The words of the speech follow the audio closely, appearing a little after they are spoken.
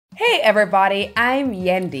Hey everybody, I'm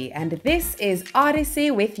Yendi and this is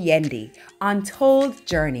Odyssey with Yendi, Untold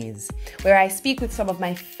Journeys, where I speak with some of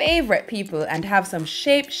my favorite people and have some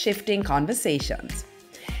shape-shifting conversations.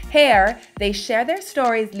 Here, they share their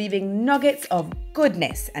stories, leaving nuggets of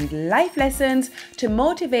goodness and life lessons to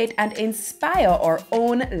motivate and inspire our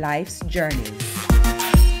own life's journeys.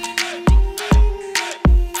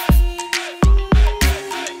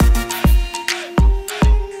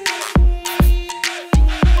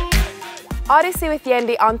 Odyssey with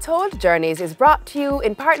Yendi Untold Journeys is brought to you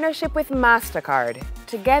in partnership with MasterCard.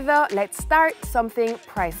 Together, let's start something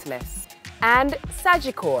priceless. And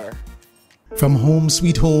Sagicor. From home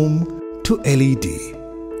sweet home to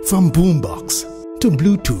LED, from boombox to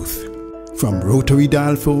Bluetooth, from rotary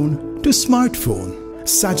dial phone to smartphone,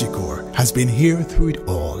 Sagicor has been here through it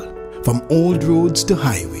all. From old roads to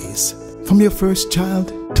highways, from your first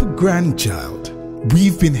child to grandchild.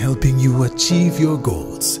 We've been helping you achieve your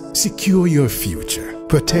goals, secure your future,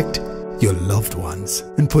 protect your loved ones,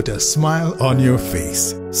 and put a smile on your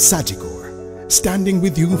face. Sagicor, standing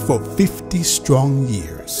with you for 50 strong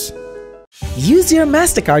years. Use your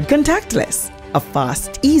MasterCard contactless, a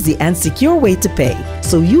fast, easy, and secure way to pay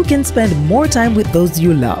so you can spend more time with those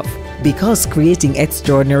you love. Because creating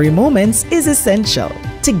extraordinary moments is essential.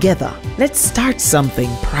 Together, let's start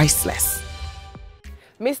something priceless.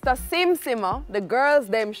 Mr. Sim Simmer, the girls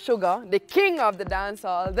them sugar, the king of the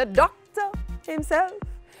dancehall, the doctor himself,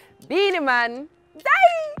 Beenie Man,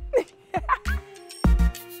 die!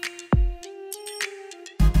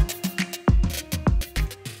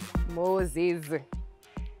 Moses.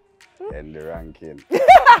 Yendi ranking.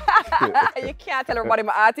 You can't tell everybody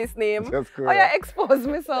my artist name. Just cool. Oh, you expose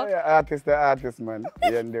me, so. Oh, yeah, artist the artist, man.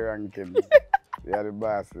 Yendi ranking. You're the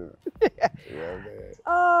boss. Yeah,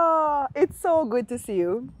 Oh, it's so good to see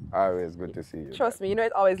you. always good to see you. Trust me, you know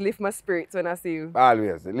it always lifts my spirits when I see you.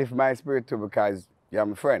 Always. It lift my spirit too because you're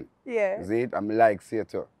my friend. Yeah. See it? I'm like you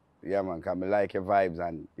too. Yeah, man, because I like your vibes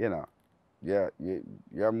and, you know,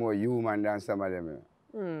 you're more human than some of them.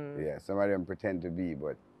 You know? Yeah, some of them pretend to be,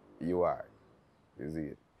 but you are. You see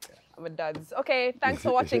it? Yeah. I'm a duds. Okay, thanks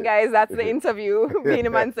for watching, guys. That's the interview. Beenie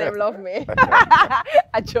Man saying love me.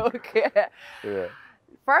 A joke. Yeah.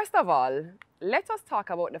 First of all, let us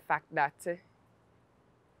talk about the fact that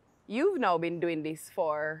you've now been doing this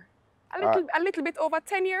for a little bit over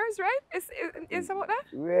 10 years, right? Is about that?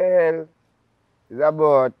 Well, it's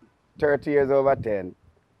about 30 years over 10.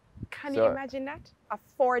 Can you imagine that? A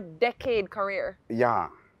 4-decade career. Yeah.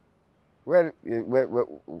 Well,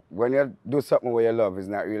 when you do something where you love, it's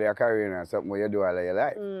not really a career, it's something where you do all of your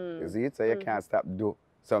life. You see it? So you can't stop do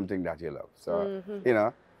something that you love. So, you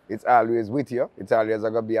know, it's always with you. It's always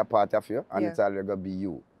going to be a part of you, and it's always going to be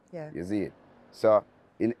you. Yeah. You see it? So,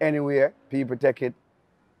 in any way people take it,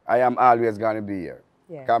 I am always going to be here.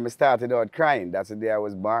 Yeah. Because I started out crying. That's the day I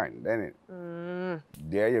was born, didn't it?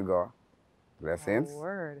 There you go. Blessings. Oh,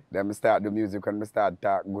 word. Then I start the music when I start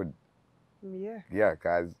talk good. Yeah. Yeah,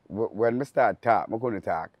 because when I start talk, I couldn't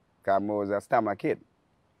talk because I was a stammer kid.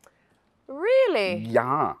 Really?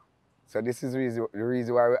 Yeah. So this is the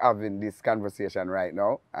reason why we're having this conversation right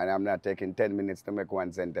now, and I'm not taking 10 minutes to make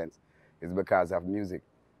one sentence. It's because of music.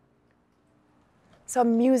 So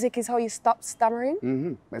music is how you stop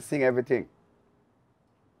stammering? I sing everything.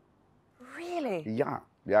 Really? Yeah.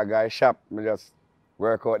 Yeah, guy shop, I just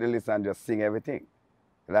work out the list and just sing everything.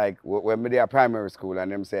 Like when we there at primary school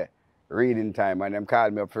and them say, reading time, and them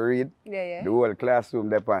call me up for read. Yeah. The whole classroom,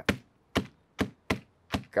 they pan.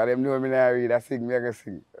 Because them know me not read, I sing, me I go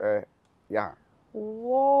sing. Yeah.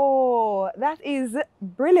 Whoa, that is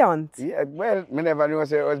brilliant. Yeah, well, me never knew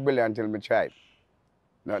say it was brilliant until me tried.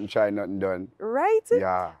 Nothing tried, nothing done. Right?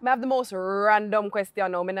 Yeah. I have the most random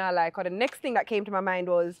question now, me not like. Or the next thing that came to my mind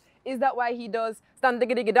was, is that why he does stand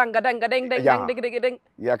digga digga danga danga ding ding Yeah. ding digga digga ding?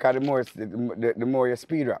 Yeah, because the more you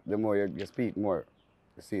speed up, the more you speak more.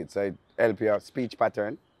 You see it, so it help your speech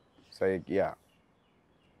pattern. So it, yeah.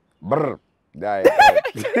 Brr. Die. Die.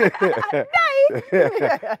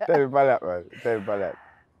 Tell me about that, man. Tell me about that.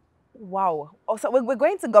 Wow. Oh, so we're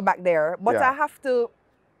going to go back there, but Yeah. I have to,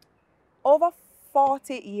 over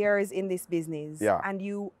 40 years in this business, Yeah. and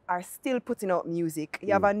you are still putting out music.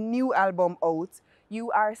 You have a new album out.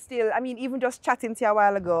 You are still, I mean, even just chatting to you a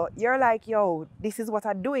while ago, you're like, yo, this is what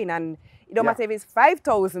I'm doing. And it don't matter if it's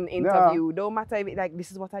 5,000 interview, don't matter if it, like,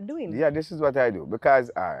 this is what I'm doing. Yeah, this is what I do. Because,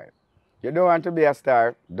 all right, you don't want to be a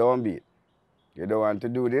star, don't be it. You don't want to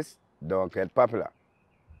do this, don't get popular.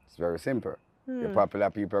 It's very simple. You're popular,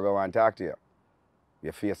 people are going to want to talk to you.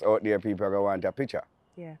 Your face out there, people are going to want a picture.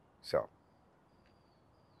 Yeah. So,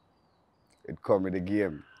 it come with the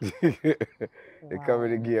game. It come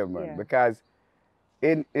with the game, man. Yeah. Because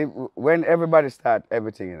when everybody start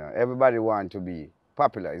everything, you know, everybody want to be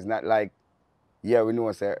popular. It's not like, yeah, we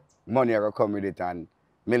know say money will come with it and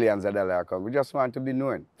millions of dollars come. We just want to be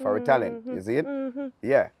known for our talent. You see it?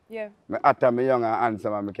 Yeah. Yeah. After me young and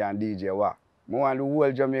handsome and I can DJ what? I want the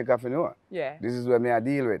whole Jamaica to know. Yeah. This is what I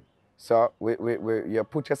deal with. So you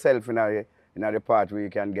put yourself in the part where you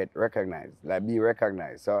can get recognized, like be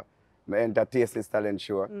recognized. So I enter Tasteless Talent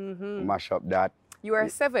Show, mash up that. You were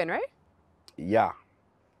 7, right? Yeah.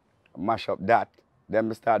 Mash up that. Then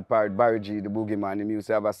we start part Barry G, the boogeyman, him used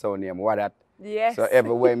to have a sound name, what that. Yes. So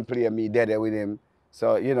everywhere him play me dead with him.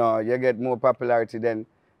 So, you know, you get more popularity then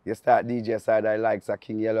you start DJ side I likes a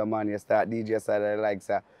King Yellow Man, you start DJ side I likes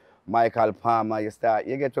a Michael Palmer, you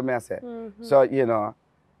get what me I say. So, you know,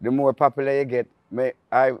 the more popular you get,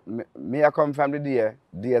 I come from the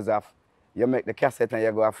days of you make the cassette and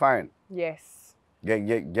you go foreign. Yes. You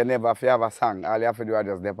never have a song. All you have to do is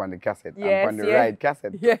just dip on the cassette. Yes, and on the right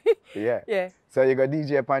cassette. Yeah. Yeah. So you go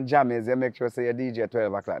DJ upon jammies, you make sure say you DJ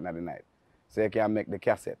 12 o'clock in the night. So you can make the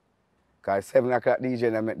cassette. Because 7 o'clock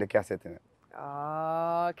DJ and make the cassette in it.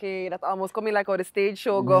 Ah, okay. That's almost coming like how the stage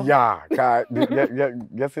show go. Yeah, because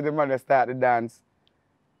you see the man that start the dance.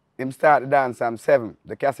 Him start the dance from 7.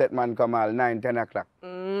 The cassette man come all 9, 10 o'clock.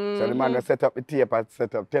 So the man will set up the tape and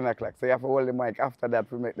set up 10 o'clock. So you have to hold the mic after that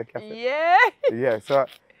to make the cassette. Yeah. Yeah, so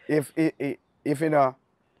if you know,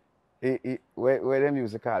 where them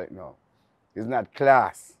used to call it now, it's not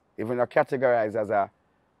class. If you know categorize as a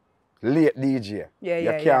late DJ,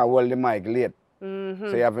 you can't hold the mic late.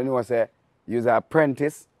 So you have to know, say, you're an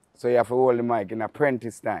apprentice, so you have to hold the mic in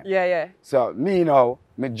apprentice time. Yeah. So me now,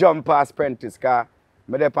 me jump past apprentice, because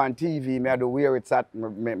me there on TV, me have to wear it at,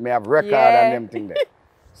 me have record and them thing there.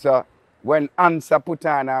 So when Ansa put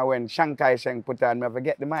on or when Shankai Sheng put on, me have to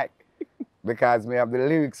get the mic. Because me have the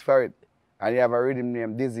lyrics for it. And you have a rhythm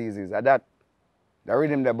named Diseases. And that, the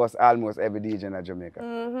rhythm that bust almost every DJ in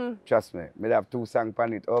Jamaica. Trust me. Me have 2 songs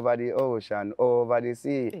on it. Over the ocean, over the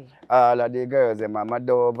sea. All of the girls, them are mad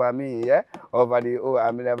over me, yeah? Over the ocean.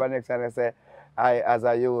 And me have a next one I say, I as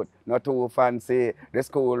a youth, not too fancy. The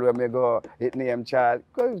school where me go, it name child.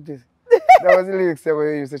 That was the lyrics that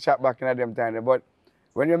we used to chat back in them time. But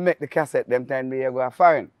when you make the cassette, them time you go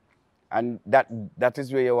foreign. And that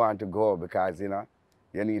is where you want to go because, you know,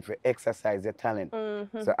 you need to exercise your talent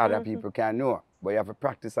so other people can know. But you have to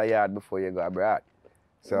practice a yard before you go abroad.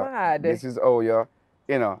 So this is how you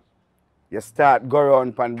know, you start go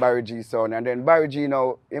around pan Barry G sound. And then Barry G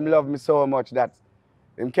now, him love me so much that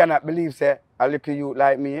him cannot believe, say, a little youth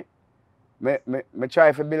like me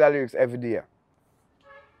try to build a lyrics every day.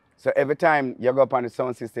 So every time you go up on the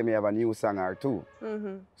sound system, you have a new song or 2.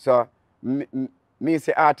 So me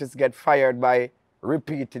say artists get fired by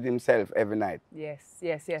repeating himself every night. Yes.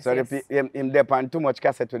 So him depend too much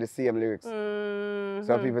cassette with the same lyrics.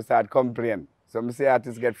 So people start complaining. So me say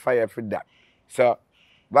artists get fired for that. So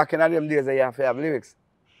back in them days, you have to have lyrics.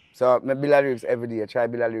 So me build a lyrics every day, try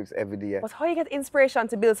build a lyrics every day. But how you get inspiration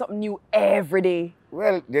to build something new every day?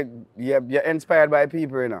 Well, you're inspired by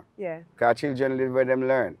people, you know. Yeah. Because children live where them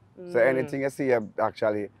learn. So anything you see, you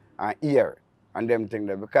actually hear and them things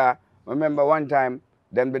there. Because remember one time,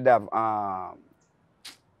 them did have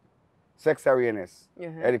sex awareness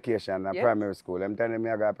education at primary school. Them telling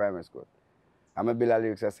me I got primary school. I'm a build a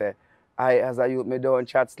lyrics, I say, I as a youth, me don't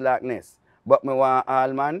chat slackness. But me want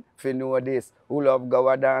all man to know this. Who love go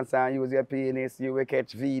a dance and use your penis, you will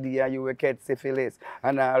catch VD and you will catch syphilis.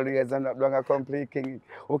 And always end up doing a complete king.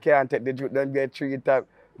 Who can't take the truth, don't get 3 top.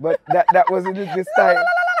 But that wasn't the style.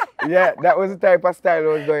 Yeah, that was the type of style that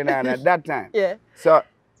was going on at that time. Yeah. So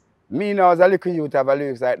me now as a little youth have a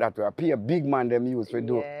lyrics like that. I pay a big man them use to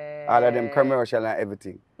do all of them commercial and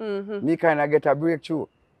everything. Me kind of get a breakthrough.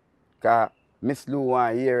 Because Miss Lou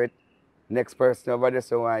want to hear it. Next person over there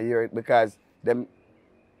so want to hear it because them...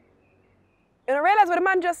 You don't realize what the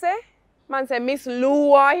man just say? Man say Miss Lou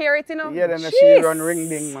want to hear it, you know? Yeah, then she run ring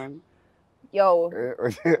ding, man. Yo,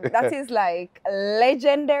 that is like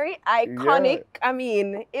legendary, iconic. Yeah. I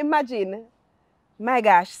mean, imagine. My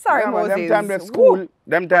gosh, sorry, Moses. Them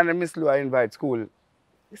time the Miss Lou I invite school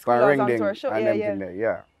for ring ding and them thing there.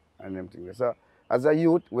 Yeah, and them thing there. So as a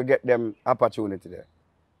youth, we get them opportunity there.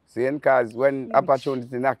 See, because when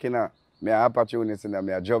opportunity knocking out, me have opportunity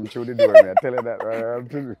and I jump through the door. I tell you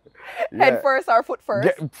that. Head first or foot first?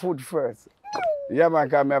 Get foot first. Yeah, man,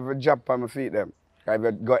 because I have a drop on my feet them. If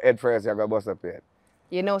you go head first, you go bust up your head.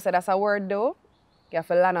 You know, so that's a word though. You have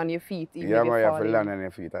to land on your feet even Yeah, if man, you're you have to falling. land on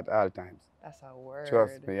your feet at all times. That's a word.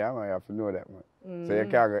 Trust me, yeah, man, you have to know that, man. So you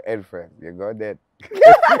can't go head first. You go dead.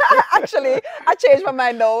 Actually, I changed my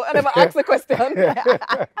mind now. I never asked the question.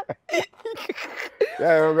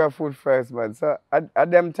 Yeah, we got food first, man. So at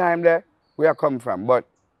them time there, where I come from. But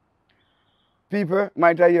people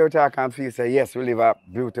might hear you talk and feel say, yes, we live a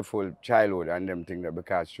beautiful childhood and them things there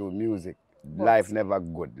because through music, life never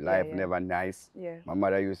good, life never nice. Yeah. My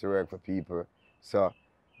mother used to work for people. So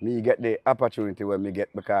me get the opportunity when me get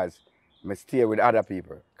because me stay with other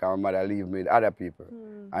people. Because my mother leave me with other people.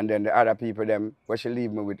 And then the other people, them, where she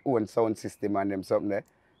leave me with own sound system and them something there.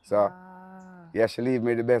 So, yeah, she leave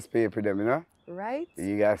me the best people, them, you know? Right?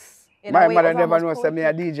 Yes. In My a way, mother it was never almost knows that me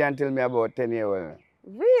a poetic. DJ until me about 10 years old.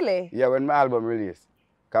 Really? Yeah, when my album released.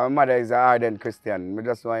 Because my mother is a ardent Christian. I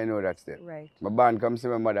just want to know that still. Right. My band comes to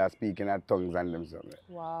my mother speaking her tongues and them something.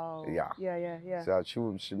 Wow. Yeah. Yeah. So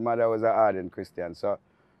she mother was an ardent Christian. So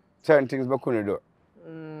certain things I couldn't do.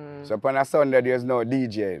 So upon a Sunday there's no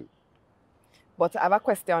DJing. But I have a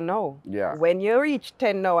question now. Yeah. When you reach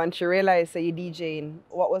 10 now and she realized that you're DJing,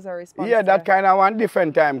 what was her response? Yeah, to that kind of one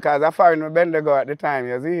different time because I found my bender go at the time,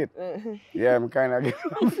 you see it? Yeah, I'm kind of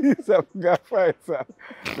getting piece of got find, so.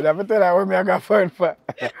 But I tell her when me I got find for.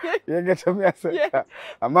 You get to me, I say,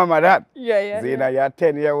 and mama that. Yeah. See, now you're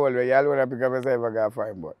 10-year-old, you alone pick up yourself and got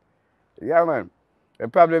find, but. Yeah, man. The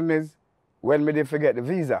problem is, when me did forget the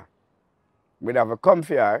visa, we'd have a come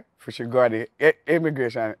here, for she go to the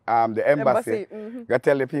immigration, the embassy. Go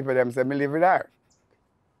tell the people them say me live with her.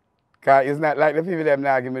 Cause it's not like the people them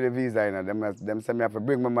now give me the visa, you know. Them say me have to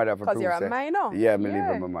bring my mother for proof. Because you're a minor. Yeah, me live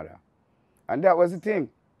with my mother. And that was the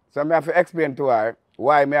thing. So me have to explain to her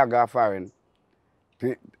why me I go foreign.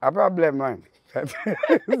 A problem, man.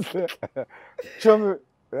 Trouble.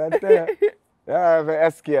 I have to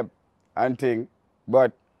escape and thing.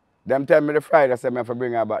 But them tell me the Friday, say me have to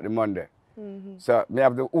bring her back the Monday. So me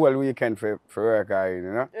have the whole weekend for work, you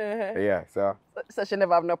know? Yeah, so. So she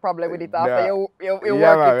never have no problem with it after you work it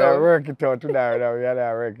Yeah, out. work it out today. We had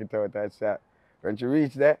to work it out. That's that. When she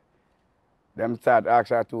reached there, them start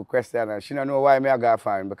asking her 2 questions. And she don't know why me I got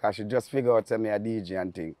foreign because she just figure out say me a DJ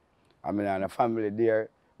and thing. I mean, I'm a family there.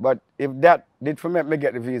 But if that did for me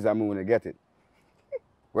get the visa, I'm going to get it.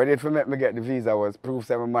 What did for me get the visa was proof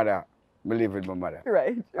that my mother, me live with my mother.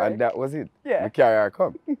 Right. And that was it. Yeah. Me carry her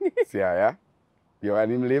come. See her, yeah? You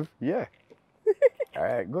and him live? Yeah. All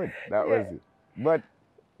right, good. That was it. But,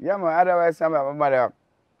 yeah, man, otherwise, my mother,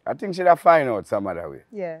 I think she'd have find out some other way.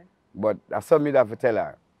 Yeah. But that's something I have to tell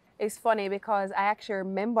her. It's funny because I actually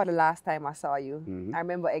remember the last time I saw you. I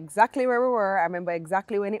remember exactly where we were. I remember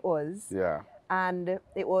exactly when it was. Yeah. And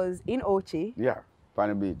it was in Ochi. Yeah, on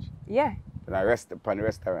the beach. Yeah. And I rest upon the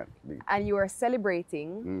restaurant beach. And you were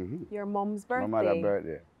celebrating your mom's birthday. My mother's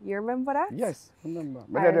birthday. You remember that? Yes, I remember.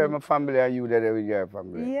 But there my family and you there with your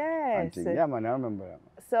family. Yes. Yeah, man, I remember that.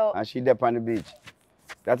 So, and she there on the beach.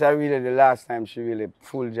 That's really the last time she really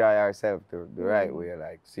full joy herself the right way,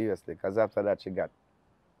 like, seriously. Because after that, she got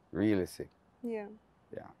really sick. Yeah.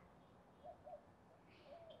 Yeah.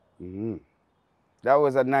 That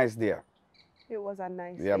was a nice day. It was a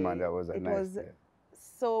nice day. Yeah, man, that was a nice day.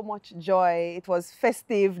 So much joy. It was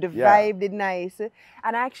festive. The vibe did nice.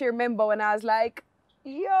 And I actually remember when I was like,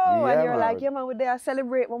 yo, and you're like, yeah, man, we're there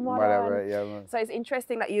celebrate my mother. Yeah, man. So it's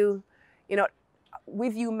interesting that you know,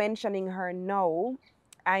 with you mentioning her now,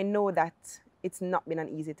 I know that it's not been an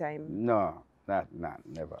easy time. No,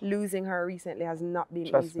 never. Losing her recently has not been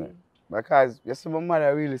Trust easy. me. Because yes, my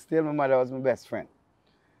mother really still, my mother was my best friend.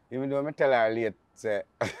 Even though I tell her late, say,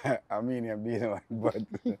 I mean, you're being one,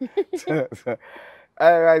 but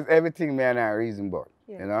otherwise, everything me and I reason about.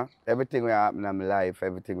 You know? Everything that happen in my life,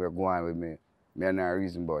 everything we're going with me and I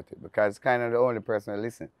reason about it. Because it's kind of the only person that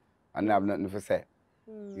listen and have nothing to say.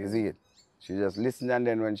 You see it? She just listen and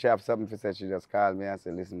then when she have something to say, she just call me and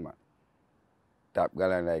say, listen, man, stop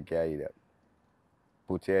going like you eat that.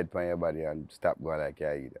 Put your head on your body and stop going like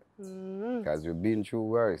you eat that. Because you've been through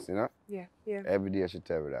worse, you know? Yeah. Every day she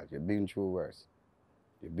tell me that. You've been through worse.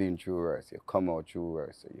 You've been through worse. You come out through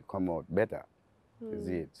worse. You come out better. You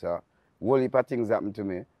see it? So, whole heap of things happen to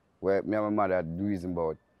me where me and my mother had reason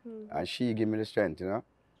about. And she give me the strength, you know?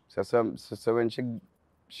 So when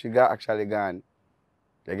she got actually gone,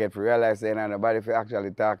 they get to realize that ain't nobody to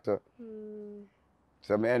actually talk to.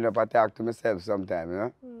 So I end up I talk to myself sometimes, you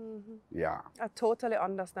know? Yeah. I totally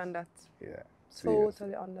understand that. Yeah.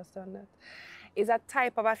 Totally understand that. It's a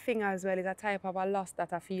type of a thing as well. It's a type of a loss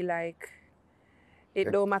that I feel like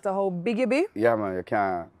it don't matter how big it be. Yeah, man, you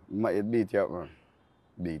can't. It beat you up, man.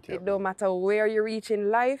 It don't matter where you reach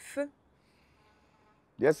in life.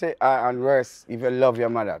 You say, and worse, if you love your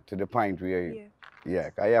mother to the point where Yeah,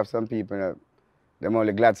 'cause you have some people, them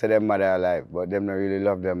only glad to their mother alive, but them not really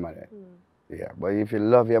love their mother. Yeah, but if you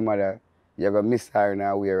love your mother, you're going to miss her in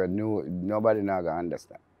a way where nobody not going to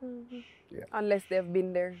understand. Yeah. Unless they've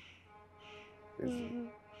been there.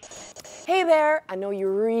 Hey there, I know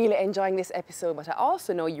you're really enjoying this episode, but I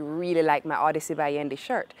also know you really like my Odyssey by Yendi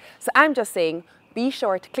shirt. So I'm just saying, be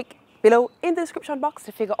sure to click below in the description box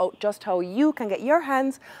to figure out just how you can get your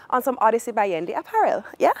hands on some Odyssey by Yendi apparel.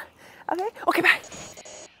 Yeah? Okay? Okay, bye.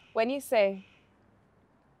 When you say,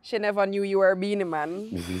 she never knew you were a Beenie Man,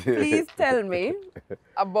 please tell me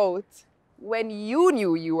about when you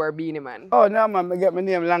knew you were a Beenie Man. Oh, no, man, I get my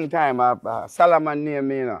name long time. Solomon name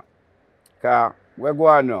me, you know. Because we go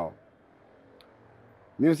on now.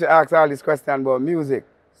 Music asks all these questions about music.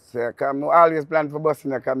 So, because I always plan for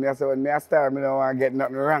busting, because I say when I start, I don't want to get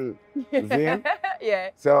nothing wrong. You see? Yeah.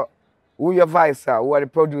 So, who your voice are, who are the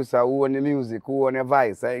producer, who own the music, who own the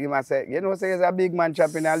voice. And he must say, you know, say he's a big man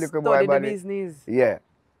chopping a little boy body. The business. Yeah.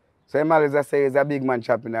 So he always say he's a big man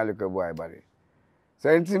chopping a little boy body. So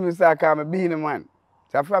until me start calling me Beenie Man.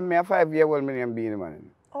 So from me a 5-year-old, my name Beenie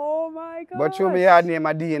Man. Oh my God. But through me yard name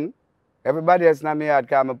a Dean, everybody else in my yard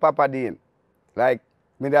call me Papa Dean. Like,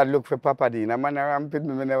 me dad look for Papa Dean. A man around pit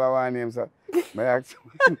me never want name, so I ask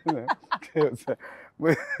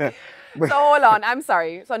So hold on, I'm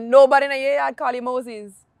sorry. So nobody in your yard call you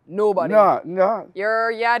Moses? Nobody? No.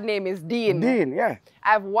 Your yard name is Dean? Dean, yeah.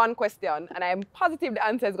 I have one question, and I'm positive the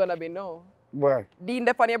answer is going to be no. What? Dean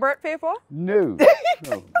up on your birth paper? No.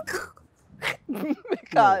 No.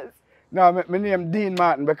 Because? No, my name Dean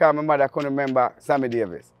Martin because my mother couldn't remember Sammy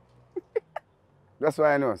Davis. That's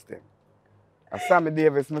why I know Steve. Sammy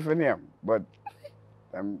Davis is my name, but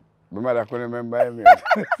my mother couldn't remember him.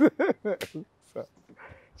 So,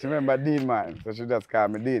 she remember Dean Martin, so she just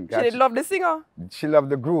called me Dean. She did love the singer? She loved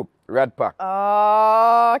the group, Red Pack.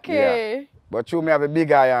 Oh, okay. Yeah. But you me have a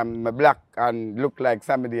big eye and my black and look like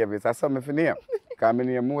Sammy Davis. I saw me for name. Because my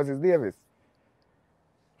name Moses Davis.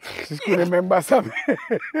 She couldn't remember Sammy.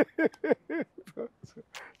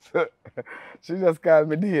 So, she just called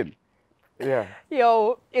me Dean. Yeah.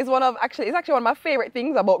 Yo, it's actually one of my favorite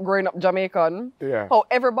things about growing up Jamaican. Yeah. How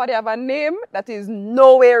everybody have a name that is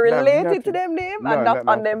nowhere related to them name and not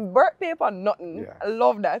on them birth paper, nothing. Yeah. I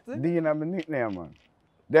love that. Dean is my nickname, man.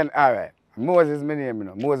 Then, all right. Moses is my name, you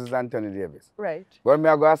know. Moses Anthony Davis. Right. When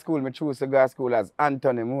I go to school, I choose to go to school as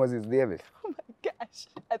Anthony Moses Davis. Oh my gosh.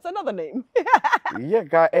 That's another name. Yeah,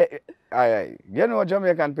 because you know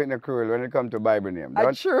Jamaican pick the cruel when it comes to Bible name.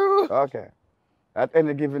 That's true. Okay. At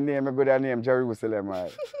any given name, I go to name Jerusalem,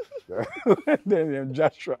 right? Then name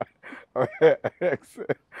Joshua.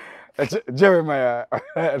 Jeremiah.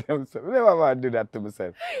 I never want to do that to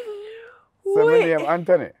myself. So my name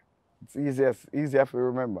Anthony. It's easier to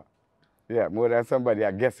remember. Yeah, more than somebody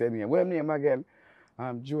I guess your name. What name again?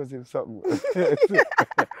 Joseph something.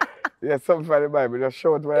 Yeah, something for the Bible. Just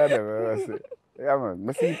shout whatever. Yeah, man.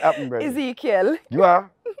 I see it happen, brother. Ezekiel. You are?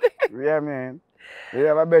 Yeah, man. You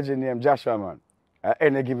have a bedroom named Joshua, man. At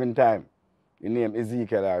any given time. Your name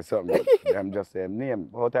Ezekiel or something. I'm just saying name.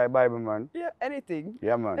 Out of the Bible, man. Yeah, anything.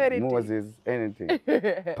 Yeah, man. Anything. Moses, anything.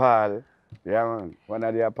 Paul. Yeah, man. One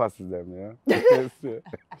of the apostles, them, yeah.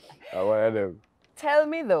 One of them. Tell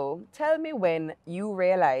me when you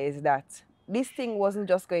realized that this thing wasn't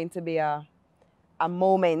just going to be a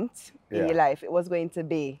moment in your life. This was going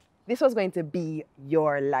to be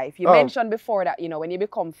your life. You mentioned before that, you know, when you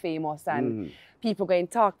become famous and people going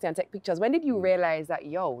to talk to you and take pictures, when did you realize that,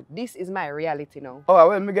 yo, this is my reality now? Oh,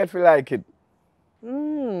 when me get to like it.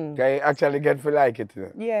 Okay, you actually get to like it.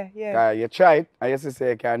 You know? Yeah. You try it, and you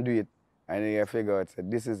say you can do it, and then you figure out, say,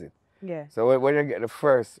 this is it. Yeah. So when you get the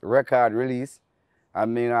first record release, I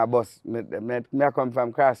mean, I come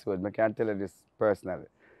from Crossroad. I can tell you this personally.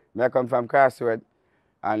 I come from Crossroad,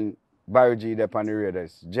 and Barry G there on the radio,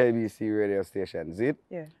 JBC radio station, see it?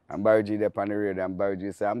 Yeah. And Barry G there on the radio, and Barry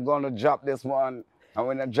G say, I'm going to drop this one. And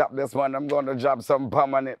when I drop this one, I'm going to drop some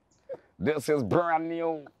bomb on it. This is brand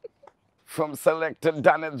new. From Selected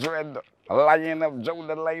Danny Dread, Lion of Joe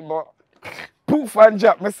the Labor. Poof and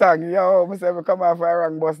drop my song. Yo, I say, come off a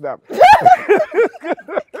wrong bus stop.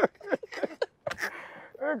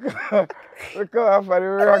 We come off the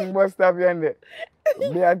wrong bus stop, Yendi.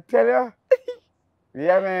 Me I tell you,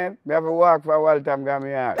 yeah, man, me have to walk for a while time, got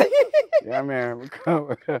me out. Yeah, man,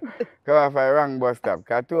 come off the wrong bus stop.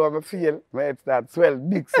 Because two of me feel, my head start swell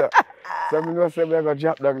big, so. So me know say me go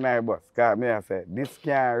drop down the bus. Because me I say, this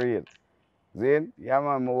can't real. Then, yeah,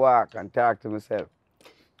 man, I walk and talk to myself.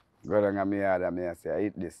 Go down to my yard and I say, I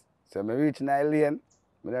eat this. So I reach in the lane.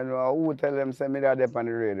 I don't know who tell them say me that up on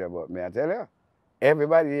the radio, but me I tell you,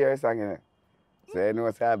 everybody here is singing it. So you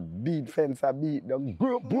know, say I beat fence, I beat them,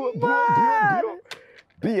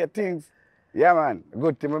 beat things. Yeah, man.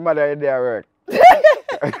 Good thing my mother is there work.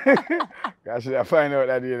 I should have find out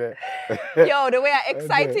that you there. Yo, the way I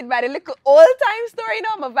excited by the little old time story, you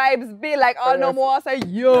know, my vibes be like all no more. I say,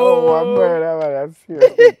 yo. Oh, man, that's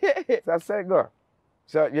serious. So I say, go.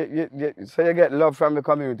 So you get love from the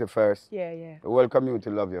community first. Yeah, yeah. The whole community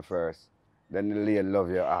love you first. Then the lane love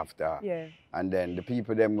you after. Yeah. And then the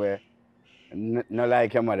people them were not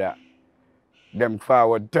like your mother. Them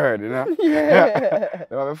forward third, you know? Yeah.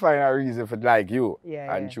 They want to find a reason for like you.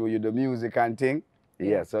 Yeah, and show you the music and thing.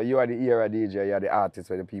 Yeah. So you are the era DJ, you are the artist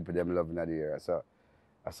where the people them love in the era. So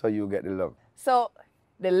that's how you get the love. So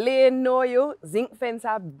the lane know you, zinc fence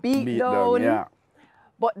are beat down. Yeah.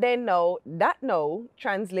 But then that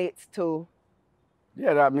translates to...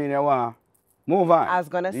 Yeah, that means you want to move on. I was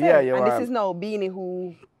going to say. Yeah, and this is now Beenie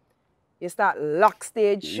who you start lock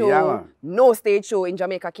stage show. Yeah, no stage show in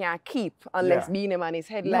Jamaica can't keep unless Beenie Man is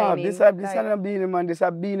headlining. No, this is not Beenie Man, this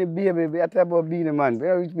is Beenie Baby. We are talking about Beenie Man. We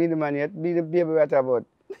don't reach Beenie Man yet. Beenie Baby we are talking about.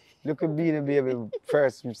 Look at Beenie Baby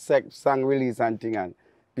first song release and thing and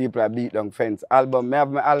people are beat down fence. Album, I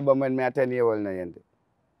have my album when I 10-year-old now, Yendi.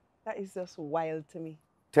 That is just wild to me.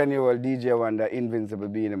 10-year-old DJ Wonder, Invincible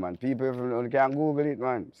Beenie Man. People only can Google it,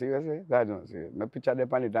 man. Seriously? God knows. My picture there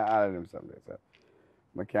on it and all of them someday. So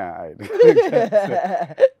I can't hide.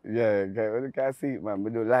 Yeah, you can see it, man.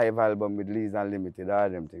 We do live album with Lee's Unlimited, all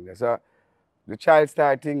them things. So the child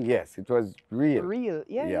star thing, yes, it was real. Real,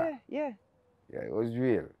 yeah. Yeah, it was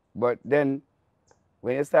real. But then,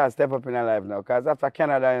 when you start step up in your life now, because after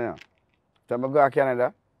Canada, you know, so I go to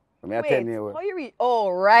Canada, I'm 10-year-old. How you read? Oh,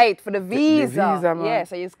 right, for the visa. The visa, man. Yeah,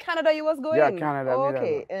 so it's Canada you was going? Yeah, Canada.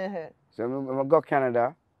 Okay. So I go to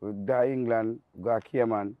Canada, we go to England, go to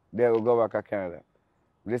Cayman, then we go back to Canada.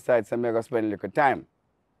 We decide so I'm going to spend a little time.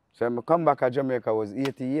 So when I come back to Jamaica, I was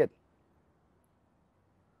 88.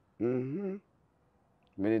 I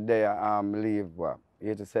did there, leave, what,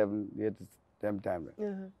 87 time.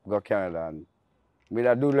 Go to Canada and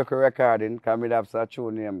I do little recording, because I have some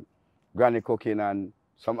tune named Granny Cooking and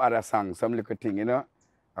some other songs, some little thing, you know.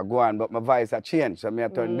 I go on, but my voice has changed, so I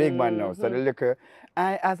turn big man now. So the little,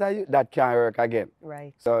 that can't work again.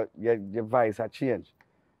 Right. So your voice has changed.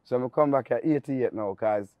 So I come back at 88 now,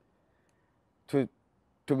 because to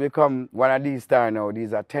become one of these stars now,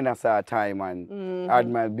 these are Tenor Star time and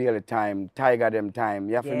Admiral Bailey time, Tiger them time.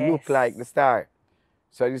 You have to look like the star.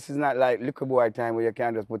 So this is not like Little Boy time where you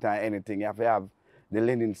can't just put on anything. You have to have the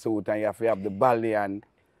linen suit and you have to have the ballet and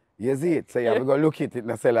you see it. So you have to go look at it in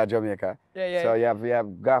the cellar Jamaica. So you have to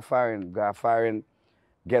go foreign,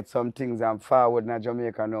 get some things and forward in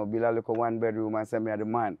Jamaica now, build a little one bedroom and send me the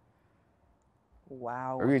man.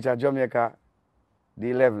 Wow. Reach Jamaica the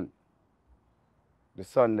 11th, the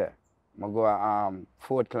Sunday. I go to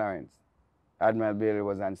Fort Clarence. Admiral Bailey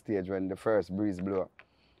was on stage when the first breeze blew.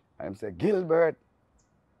 And he said, Gilbert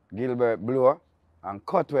blow and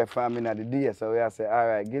cut away from me at the day. So we say, all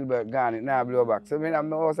right, Gilbert gone, it now blow back. So when I'm in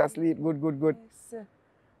my house asleep, good. Yes.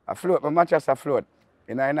 I float, my mattress I float.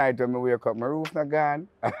 In the night when I wake up, my roof not gone.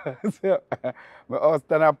 So, my house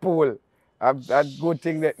stand a pool. That good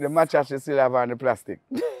thing that the mattress you still have on the plastic.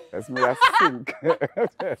 That's me a sink.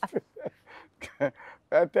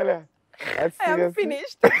 I tell you, I am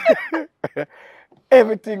finished.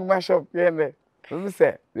 Everything mash up, you know. Let me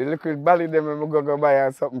say, the little belly them I'm go buy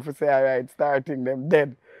and something for say, all right, starting them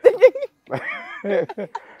dead. Look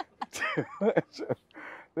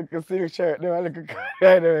at silk shirt, them look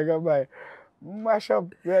at them go buy. Mash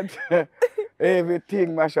up,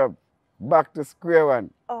 everything mash up. Back to square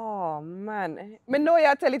one. Oh man. I know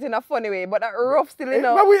you tell it in a funny way, but that rough still, you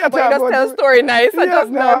know. But you just tell story nice. Yes,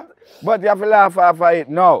 just not. But you have to laugh after it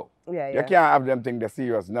now. Yeah. You can't have them think they're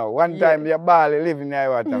serious now. One time you ball, you live in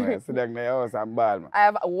your water, man. So in your house and ball, man. I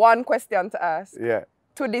have one question to ask. Yeah.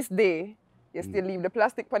 To this day, you still leave the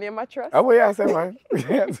plastic on your mattress? Oh, yeah, say, man.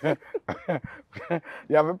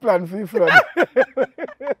 You have a plan for your flood.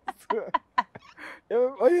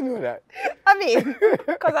 How you know that? I mean,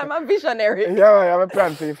 because I'm a visionary. Yeah, man, I have a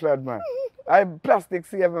plan for your flood, man. I plastic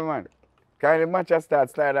save, man. Kind of mattress start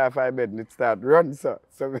slide off my bed and it start run, so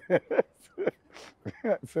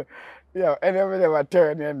yeah, anyway, never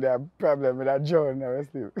turn in there, problem with that Joe now,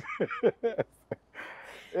 still.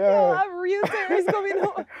 Yeah, I have real tears coming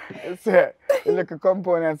out. So, the little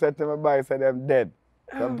component said to my boy, said them dead.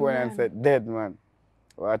 Component said dead, man.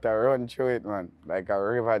 Water run through it, man, like a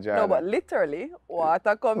river jar. No, but literally,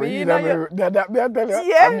 water coming in. That me I tell you,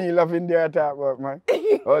 yeah. And me loving there talk about, man.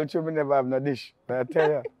 All true, me never have no dish. But I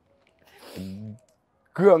tell you,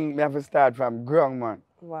 grung, me have to start from grung, man.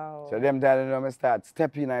 Wow. So them time, you know, I start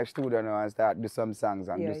step in the studio now and start do some songs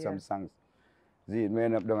and Yeah, do some songs. See, me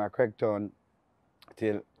end up down at Craigtown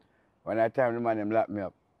till when I time the man them lock me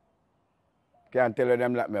up. Can't tell you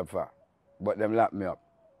them lock me up for, but them lock me up.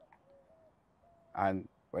 And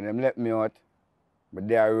when them let me out, but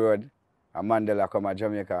there road, a Mandela come to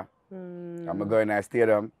Jamaica. I'm going to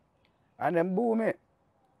stadium, and them boo me.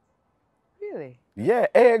 Really? Yeah,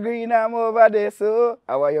 hey green, I'm over there, so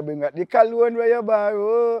I want you bring out the cologne where you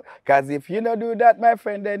borrow. Cause if you don't do that, my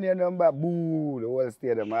friend, then your number boo. The whole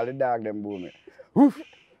stadium, all the dog them boo me. Woof,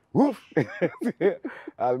 woof.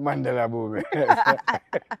 All Mandela boo me. Yeah,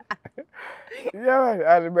 man,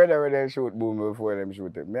 all the brother when they shoot boo me before them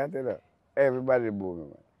shoot it. Me I tell you, everybody boo me,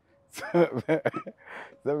 man.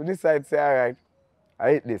 So we decide to say, all right,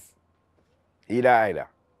 I hit this. Either.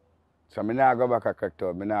 So I now go back to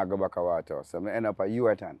Craigtown, I now go back to Waterhouse. So I end up at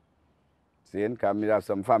Uwerton. See, because I have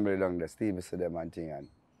some family down there, Steve see them and thing, and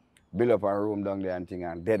build up a room down there and thing,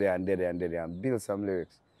 and dead and build some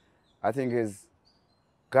lyrics. I think it's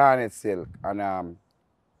Garnet Silk and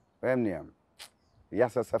what name?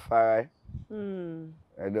 Yassa Safari.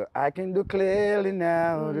 I can do clearly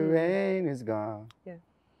now, the rain is gone. Yeah.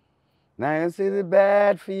 Now you see the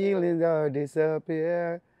bad feelings all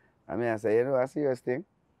disappear. I mean, I say, you know, a serious thing.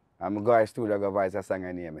 I'm a guy studio go voice a song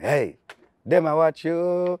and name. Hey, them a watch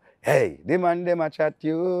you. Hey, them and them a chat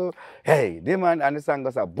you. Hey, them and the song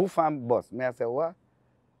goes a boof and bust. Me I say, what?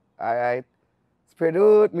 All right. Spread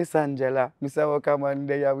out, Miss Angela. Miss come on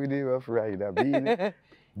there with the rough rider. Beenie.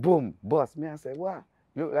 Boom, bust. Me I say, what?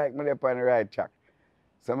 Look like me up on the right track.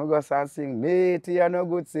 So I go and sing, matey, you no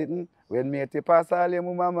good sitting. When matey pass all your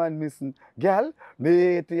mama man missing. Girl,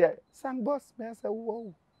 matey. Song bust. Me I say,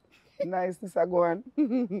 whoa. Niceness I go on.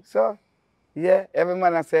 So, yeah, every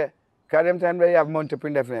man I say, because them time they have money to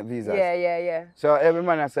indefinite visas. Yeah. So every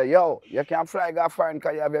man I say, yo, you can't fly go foreign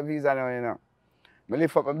because you have your visa now, you know. I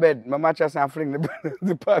lift up my bed, my mattress and fling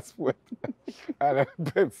the passport. And I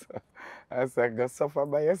bed, so I said, go suffer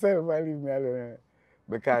by yourself and leave me alone.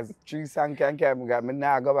 Because 3 songs can't carry me, I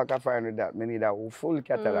now go back and find with that. I need a full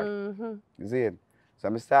catalog. You see it?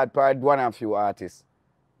 So I start part one and few artists.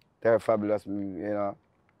 They're fabulous, you know.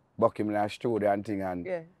 Buck him in a studio and thing, and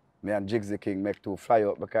me and Jigsy King make 2 fly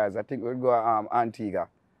out because I think we'll go to Antigua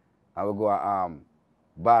and we'll go to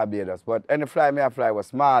Barbados. But any fly me I fly was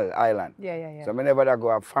small island. Yeah. So I never go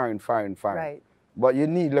a foreign. Right. But you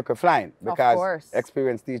need look at flying because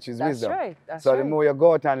experience teaches wisdom. Right. That's so right. the more you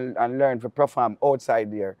go out and learn to perform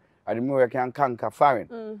outside there, and the more you can conquer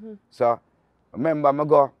foreign. So remember I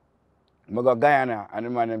go Guyana and the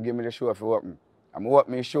man them give me the show for open. I'm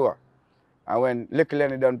open show. And when Little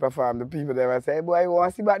Lenny done perform, the people there will say, boy, you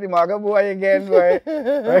want to see back the Maga boy again, boy?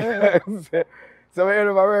 So I end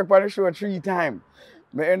up work on the show 3 times.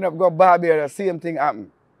 I end up go Barbados, the same thing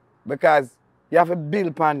happen. Because you have to build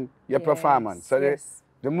upon your performance. So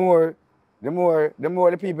the more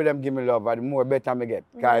the people them give me love, the more better I get.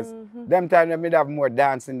 Because them time I have more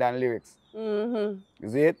dancing than lyrics. You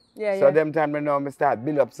see it? So them time I know I start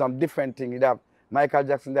build up some different thing. You have Michael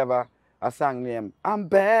Jackson have a song named I'm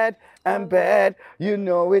Bad, you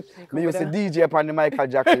know it. Me used to DJ upon the Michael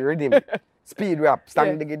Jackson rhythm. Speed rap.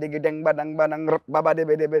 Stang diggy diggy dang badang badang rap baba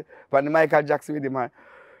debe debe. Upon the Michael Jackson rhythm, man.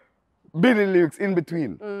 Building lyrics in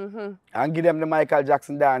between. And give them the Michael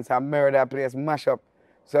Jackson dance and murder place, mash up.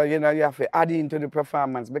 So you know you have to add into the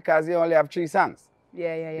performance because you only have 3 songs.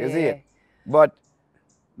 You see it? But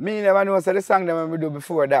me never know so the song that we do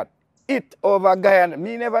before that. It over Guyana.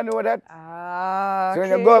 Me never know that. So when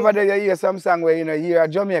you go over there, you hear some song where you know you hear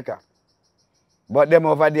Jamaica. But them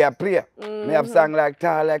over there play. Me have song like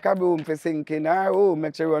Tall Like a Broom for sinking our room.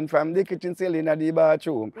 Make you run from the kitchen ceiling to the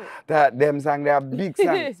bathroom. That them song they have big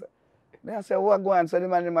songs. Me I say, what go on? So the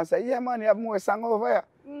man must say, yeah man, you have more song over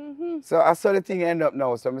here. So I saw the thing end up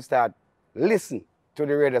now. So I start listen to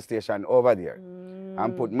the radio station over there.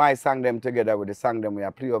 And put my song them together with the song them we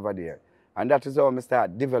play over there. And that is how I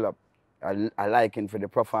start develop a liking for the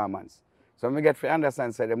performance. So when we get to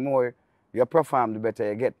understand, so the more you perform, the better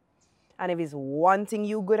you get. And if it's one thing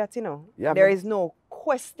you good at, you know, there is no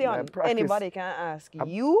question anybody can ask.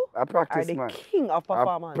 You are the king of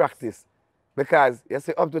performance. I practice. Because you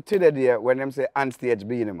see, up to today, when them say on stage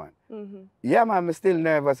Beenie Man, yeah man, I'm still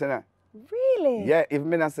nervous, you know. Really? Yeah, if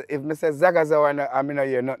me say Zagaza, I mean,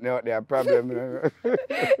 you're not out there, problem.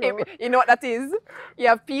 You know what that is? You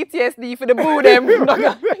have PTSD for the boo them.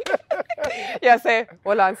 You say,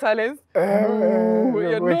 hold on, silence. You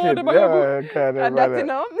know the boo. And that, you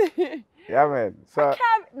know. Yeah, man. So,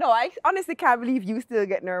 I honestly can't believe you still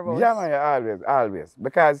get nervous. Yeah, man, always.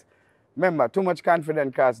 Because, remember, too much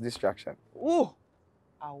confidence causes distraction. Ooh,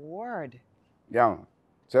 a word. Yeah, man.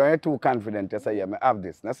 So when you're too confident, you say, yeah, I have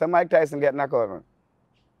this. Now, so Mike Tyson get knocked out, man.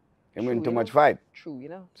 He win too much fight. True, you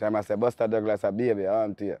know. So I say, Buster Douglas a baby,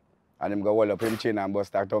 I'm to you. And him go hold up him chin and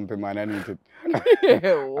Buster thump him underneath it.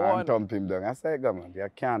 And thump him down. I say, come on, you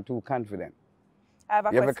can't too confident. I have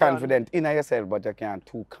a You're question. confident in yourself, but you can't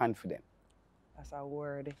too confident. That's a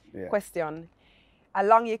word. Yeah. Question.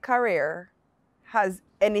 Along your career, has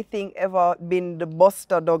anything ever been the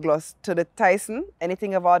Buster Douglas to the Tyson?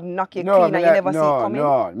 Anything ever knock you clean and you never see coming?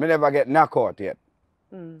 No, me never get knocked out yet.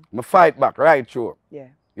 Me fight back right through. Yeah.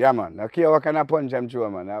 Yeah, man. I care what kind of punch them through,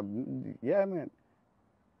 man. Yeah, man.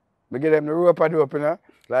 Me give them the rope and open, you know?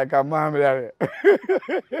 Like a man.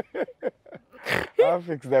 I'll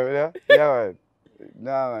fix them, you know? Yeah, man.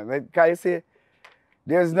 No, man. Can you see,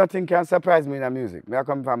 there's nothing can surprise me in the music. I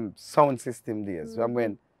come from sound system days, from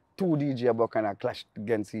when two DJ about kind of clashed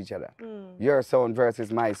against each other. Your sound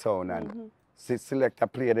versus my sound, and selector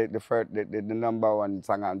play the number one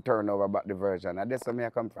song and turn over back the version. And that's where I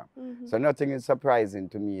come from. So nothing is surprising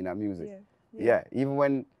to me in the music. Yeah. Even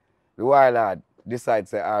when the Warlord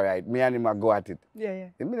decides, say, all right, me and him go at it.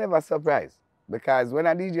 It me never surprised. Because when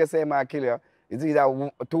a DJ say I kill you, it's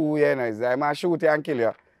either two ways, you know, it's either I shoot you and kill you,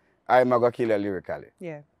 or I'm going to kill you lyrically.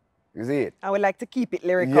 Yeah. You see it? I would like to keep it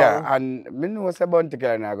lyrical. Yeah, and I know say Bounty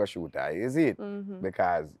Killer and I go shoot her. You see it?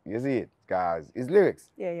 Because, you see it? Because it's lyrics.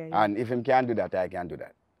 Yeah. And if him can do that, I can do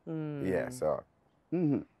that. Yeah, so.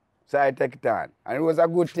 So I take it on. And it was a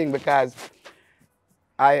good thing because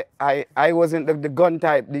I wasn't the gun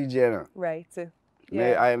type DJ, you know. Right.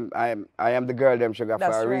 Yeah. I am the girl them sugar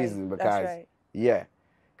That's for a right. reason. Because, That's right. Yeah.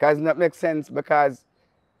 Because it makes sense because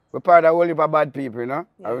we're part of a whole heap of bad people, you know?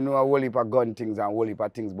 Yeah. I know a whole heap of gun things and a whole heap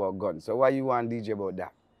of things about guns. So why you want DJ about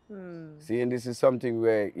that? See, and this is something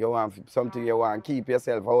where you want to keep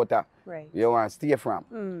yourself out of. Right. You want to stay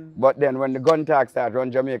from. But then when the gun talk start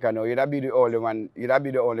run Jamaica now, you'd be the only one, you'd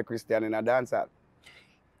be the only Christian in a dancehall.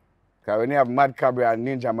 Because when you have Mad Cabra and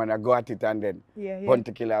Ninja Man, I go at it and then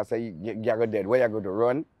Bounty Killer say, you're dead. Where you going to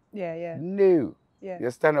run? Yeah. No. Yeah. You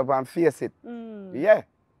stand up and face it. Yeah.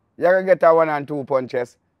 You're going to get a 1 and 2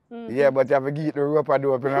 punches. Yeah, but you have to get the rope and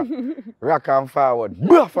do up, you know? Rock and forward.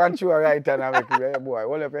 Buff and throw a right hand and make it, hey boy,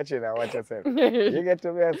 hold up your chin and watch yourself. You get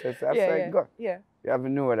to me, that's how it go. Yeah. You have to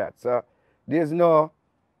know that. So there's no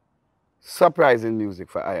surprise in music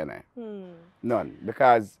for I and I. None.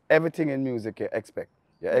 Because everything in music you expect.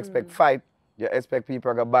 You expect fight, you expect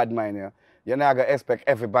people to go bad mind you. You're not going to expect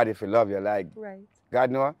everybody to love you. Like,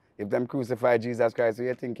 God know, if them crucify Jesus Christ, what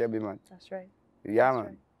you think you be, man? That's right. Yeah,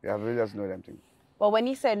 man. You have to just know them things. But when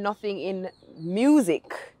you said nothing in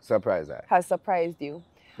music has surprised you,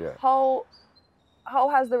 how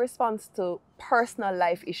has the response to personal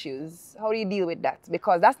life issues, how do you deal with that?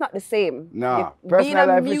 Because that's not the same. No. Being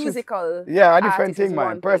a musical yeah, a different thing,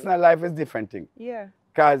 man. Personal life is different thing. Yeah.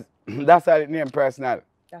 Because that's how it named personal.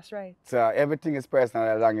 That's right. So everything is personal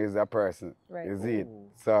as long as it's a person. Right. You see it?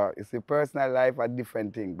 So it's a personal life a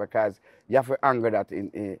different thing because you have to angle that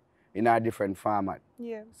in a different format.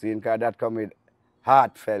 Yeah. See, because that come with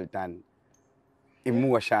heartfelt and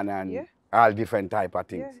emotion and all different type of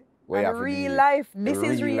things. Yeah. And real life. This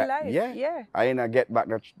is real life. Yeah. I ain't get back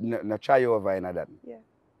no try over in that.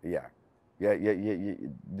 Yeah.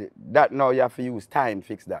 That now you have to use time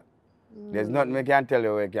fix that. There's nothing I can tell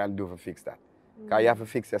you what you can do to fix that. Because you have to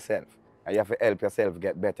fix yourself. And you have to help yourself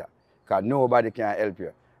get better. Because nobody can help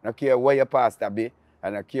you. No care where your pastor be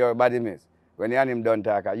and no care what body miss. When you and him done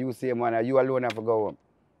talk, you say, man, you alone have to go home.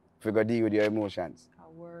 To go deal with your emotions. A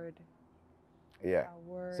word. Yeah. A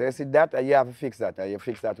word. So you see that, and you have to fix that, and you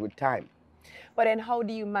fix that with time. But then how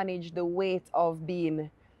do you manage the weight of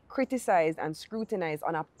being criticized and scrutinized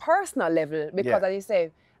on a personal level? Because as you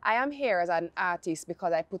say, I am here as an artist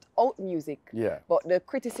because I put out music. Yeah. But the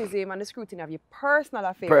criticism and the scrutiny of your personal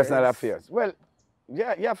affairs. Personal affairs. Well,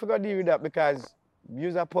 yeah, you have to go deal with that because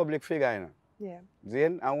you're a public figure, you know. Yeah.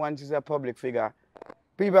 Then, and once you're a public figure,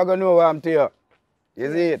 people are going to know what I'm to you.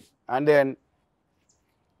 You see it? And then,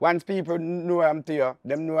 once people know I'm to you,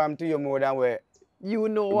 them know I'm to you more than where you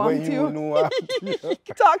know I'm to you. Know I'm to you.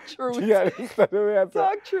 Talk truth. Yeah, that's the way I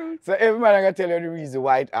talk truth. So every man going to tell you the reason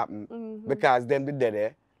why it happened. Because them be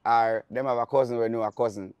dead or them have a cousin who know a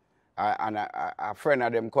cousin, and a friend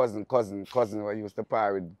of them cousin who used to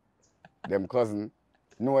par with them cousin,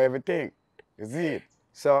 know everything. You see it?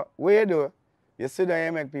 So what you do, you sit down and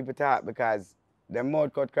you make people talk because them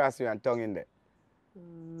mouth cut cross you and tongue in there.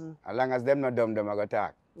 As long as them not dumb, them are going to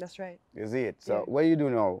talk. That's right. You see it? So what you do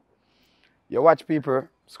now, you watch people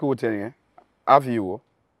scrutiny of you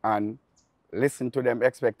and listen to them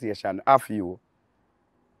expectation of you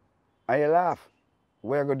and you laugh.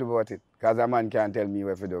 What are you going to do about it? Because a man can't tell me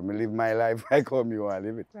what to do. Me live my life like how me want to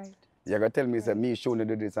live it. Right. You're going to tell me, say, me shouldn't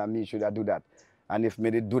do this and me should do that. And if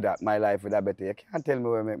me did do that, my life would have better. You can't tell me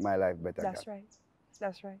what make my life better. That's right.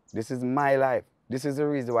 That's right. This is my life. This is the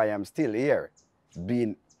reason why I'm still here,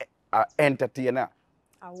 being an entertainer.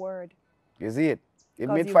 A word. You see it? If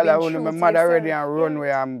me you've follow been my true to mother already yourself. and run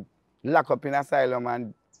where I'm locked up in asylum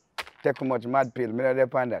and take too much mad pill, me not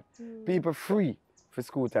depend that. People free for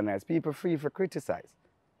scrutinize, people free for criticize.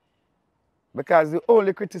 Because the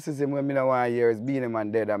only criticism when me don't want to hear is Beenie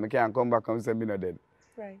Man dead and I can't come back and say me not dead.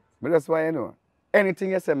 Right. But that's why you know,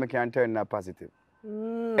 anything you say me can turn that positive.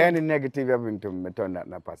 Any negative you bring to me, me turn that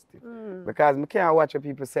into positive. Because I can't watch what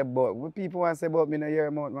people say about what people want to say about me in a year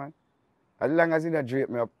amount, man. As long as you don't drape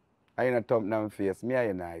me up and you don't thump down my face, me are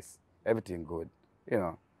you nice. Everything good. You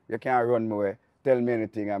know, you can't run my way, tell me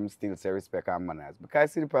anything, I'm still say respect and manners.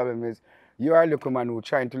 Because see the problem is, you are a little man who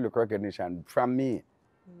trying to look recognition from me.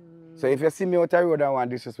 So if you see me out the road and want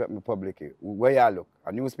to disrespect me publicly, where you look?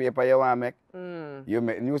 A newspaper you want to make? You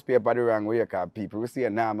make newspaper the wrong way because people will see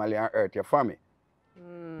it normally and hurt you for me.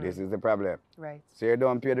 This is the problem. Right. So you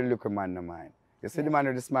don't pay the little man no mind. You see the man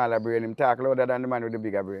with the smaller brain, him talk louder than the man with the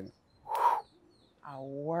bigger brain. A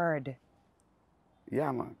word.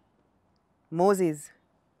 Yeah, man. Moses,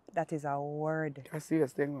 that is a word. That's a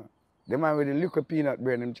serious thing, man. The man with the little peanut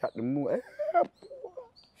brain, him chat the move.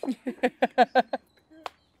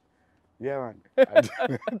 Yeah, man. That's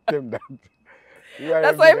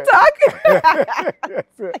why I'm talking.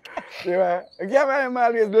 Yeah, man, I'm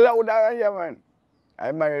always louder than you, man.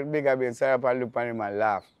 I married bigger being set up and look at him and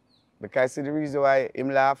laugh. Because see the reason why him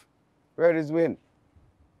laugh, where is win?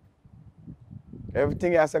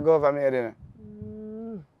 Everything has to go over me, you know.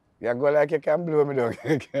 You go like you can blow me down.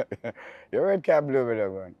 Your word can't blow me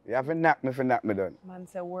down, man. You have to knock me down. Man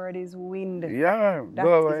say word is wind. Yeah, that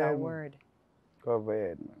go is ahead. A word. Go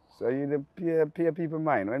ahead, man. So you pay people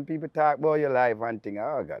mind. When people talk about your life and things,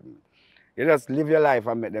 oh God, man. You just live your life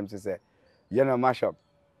and make them to say, you know, mash up,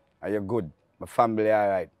 and you're good. My family all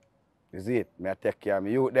right. You see it? I take care of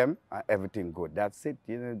me, you with them, and everything good. That's it.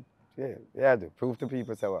 You know, yeah, to prove to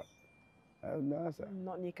people, say what? No, sir.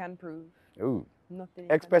 Nothing you can prove. Ooh. Nothing.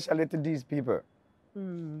 Especially to these people.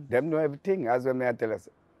 Them know everything, as when I tell us.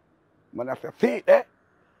 Man, I say, see, eh?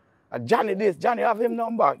 Johnny this, Johnny have him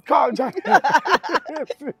number. Call Johnny.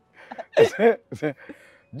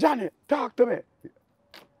 Johnny, talk to me.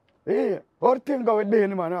 Yeah, how the thing go with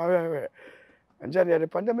Beenie Man? And Johnny had the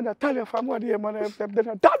pandemic, I tell you from what here, man.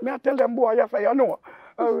 That me, I tell them, boy, you know.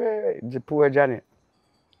 Poor Johnny.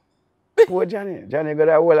 Poor Johnny. Johnny got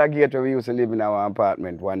a whole gate where we used to live in our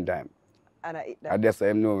apartment one time. And I eat that. And that's where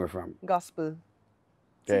him know me from. Gospel.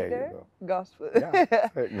 There you go. Gospel.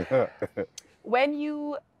 Yeah. When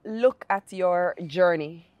you look at your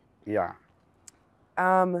journey, Yeah.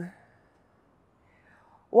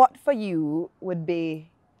 what for you would be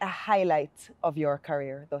a highlight of your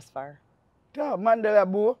career thus far? Yeah,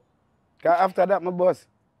 Mandela boo. Cause after that, my boss.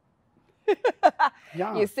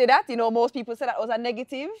 Yeah. You say that? You know, most people say that was a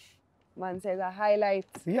negative. Man says a highlight.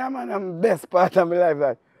 Yeah, man, I'm the best part of my life.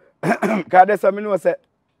 Like. Because that's what I know, say,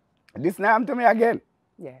 this now happen to me again.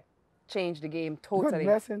 Yeah. Change the game Good totally.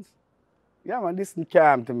 blessings. Yeah, man, this can't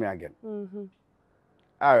happen to me again.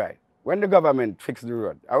 All right. When the government fix the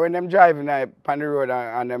road, or when them driving on the road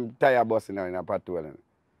and them tire busting in a patrol,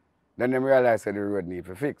 then them realize that the road need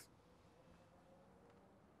to fix.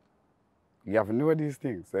 You have to know these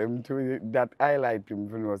things. So that highlight him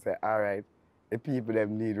to know, say, all right, the people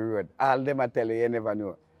them need the road. All them I tell you never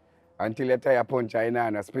know. Until you tire punch in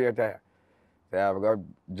and a spare tire. So I've got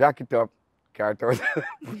jack it up, cart out,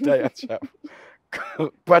 put tire shop,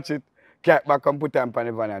 patch it, cat back and put them on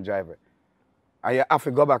the van and drive it. And you have to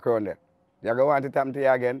go back around there. You go want it happen to you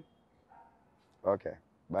again? Okay.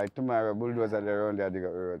 By tomorrow, bulldozer around there, they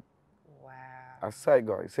got the road. Wow. I saw it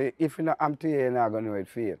go. See, if you not empty, you're not going to know it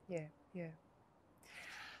feel. Yeah, yeah.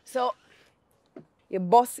 So, you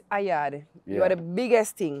bust a yard. You Yeah. are the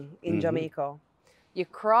biggest thing in Jamaica. You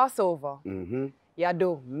cross over. You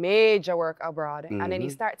do major work abroad. And then you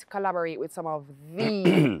start to collaborate with some of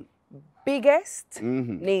the biggest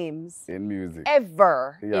names In music.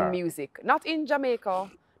 ever Yeah. in music. Not in Jamaica,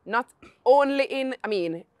 not only in, I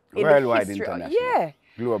mean, in Worldwide, the history. international. Yeah.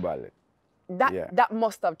 Globally. That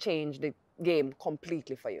must have changed the game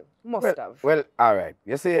completely for you. Must have. Well, all right.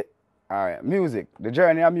 You see, all right, music. The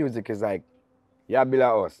journey of music is like, you build a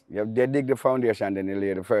house. You dig the foundation, then you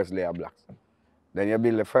lay the first layer of blocks. Then you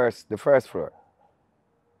build the first floor.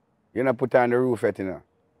 You don't put on the roof yet, you know.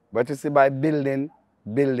 But you see, by building,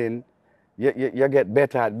 you get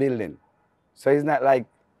better at building. So it's not like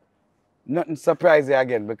nothing surprise you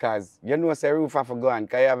again because you know say roof have to go on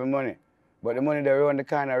because you have the money. But the money they around the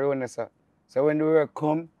corner, around us. So when the work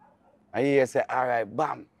come, and you say, all right,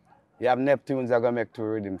 bam. You have Neptunes that going to make 2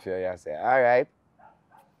 rhythm for you. You say, all right.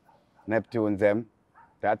 Neptunes them,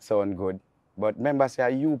 that sound good. But remember,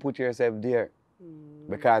 say, you put yourself there.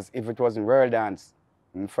 Because if it wasn't World Dance,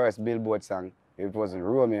 my first Billboard song, if it wasn't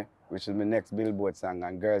Romy, which is my next Billboard song,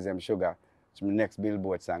 and Girls Them Sugar, which is my next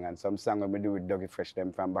Billboard song, and some song I do with Dougie Fresh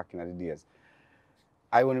them from back in the days,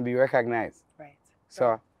 I want to be recognized. Right.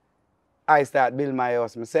 So I start build my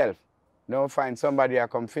house myself. Don't find somebody I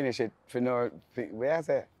come finish it for no, where I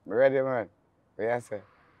say, ready man, where I say.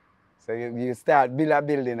 So you start build a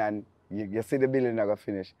building and you see the building I go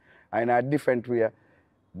finish. And in a different way,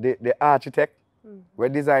 the architect will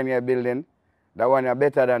design your building, that one is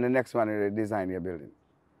better than the next one will design your building.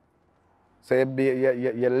 So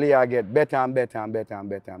your layer get better and better and better and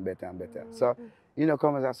better and better and better. So, you know,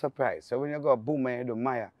 come as a surprise. So when you go boom and you do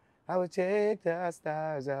Maya, I will take the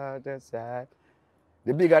stars out the side.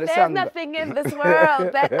 The bigger the song. There's nothing in this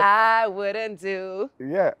world that I wouldn't do.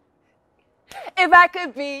 Yeah. If I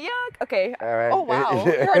could be young. Okay. All right. Oh, wow.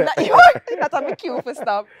 You're not on the cue for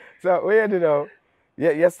stuff. So what you do now,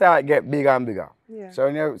 you start get bigger and bigger. Yeah. So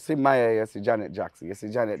when you see Maya, you see Janet Jackson. You see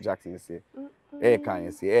Janet Jackson, you see Akon,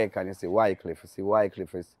 you see Akon, you see Wycliffe, you see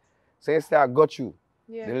Wycliffe. So you start got you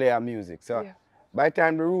the layer of music. So by the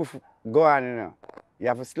time the roof go on, you know, you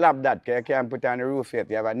have to slap that because you can't put on the roof yet.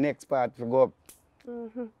 You have a next part to go up.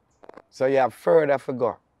 So you have further to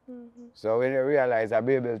go. So when you realize a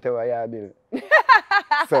baby tower you build,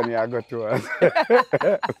 son you go to us.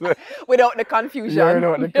 Without the confusion. Yeah,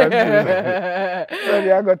 without the confusion. So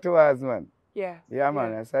you go to us, man. Yeah. Yeah,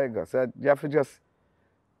 man, that's how it goes. So you have to just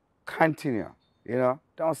continue, you know,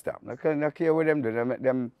 don't stop. No care what them do, they make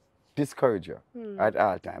them discourage you at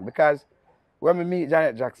all time. Because when we meet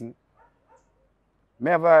Janet Jackson,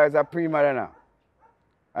 me have her as a prima now.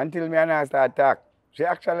 Until me and her start talk, she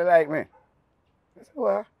actually like me. I said,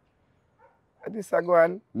 what? This I go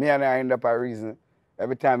on. Me and her end up a reason.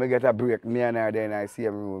 Every time we get a break, me and her then I see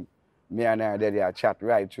every room. Me and her there they chat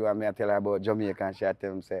right through and me I tell her about Jamaica and she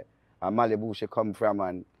tell me say, and Malibu she come from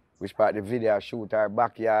and which part the video shoot her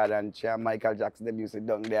backyard and she and Michael Jackson them used to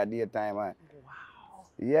down there daytime. And, wow.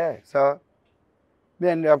 Yeah, so me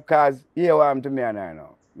end up cause here what I'm to me and her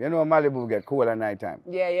now. You know Malibu get cool at night time.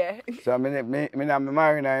 Yeah, yeah. So me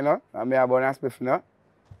married her, you know, and me have one aspect, you know.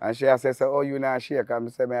 And she says, so, oh, you not shake. And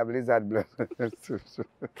I say, I have lizard blood. She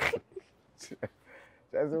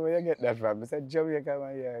said, where you get that from? I said, Jamaica,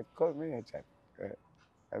 man, yeah, call me a chat.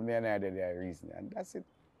 And me and her did their reason, and that's it.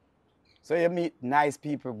 So you meet nice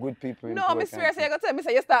people, good people. No, Miss Swear, so you got to tell me,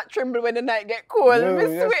 say you start trembling when the night get cold. No,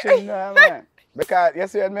 you tremble, man. Because you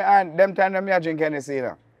see, me and them time that me drink Hennessy, you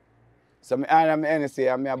know. So me and me Hennessy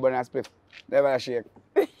and me a burn a spliff. Never shake.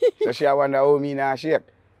 So she wonder how me not shake.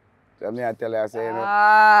 So me I tell her, I say, you know.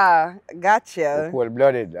 Ah, gotcha.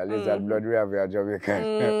 Cold-blooded, at least that blood we have here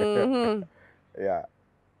Jamaican. Yeah.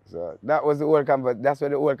 So that was the whole that's where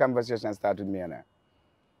the whole conversation started with me and her.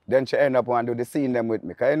 Then she ended up wanting to do the scene them with me.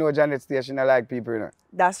 Because you know Janet Station, I like people, you know.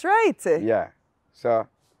 That's right. Yeah. So,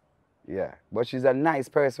 yeah. But she's a nice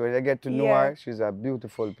person. When you get to know her, she's a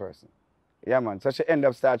beautiful person. Yeah, man. So she ended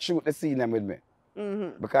up start shoot the scene them with me.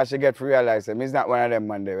 Because she get to realize that me's not one of them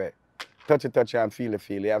man there, right? Touch it and feel it.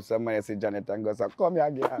 You have somebody say Janet and go, so come here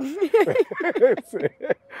again.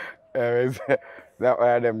 That one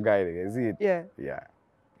of them guys, you see it? Yeah. Yeah.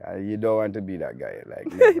 You don't want to be that guy.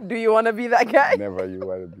 Like, do you want to be that guy? Never you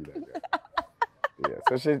want to be that guy.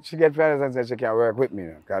 Yeah. So she gets friends and says she can work with me, you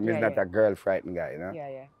know, because I'm not a girl frightened guy, you know?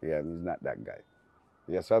 Yeah, I'm not that guy.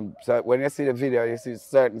 Yeah, so when you see the video, you see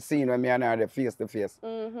certain scene when me and her are face to face.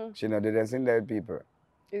 She know they didn't see there with people.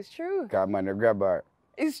 It's true. Because man, they grab her.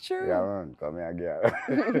 It's true. Yeah, man, come here, girl.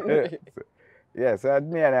 Yeah, so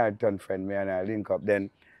me and her turn friend, me and her link up. Then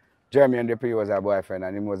Jeremy and Dupree was her boyfriend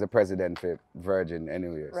and he was the president for Virgin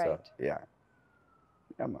anyway. Right. So, yeah.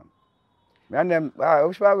 Yeah, man. Me and them,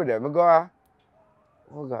 which part with them? We go,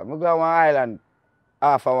 oh God, we go one island,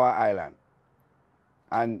 half of one island.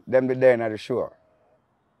 And them be there in the shore.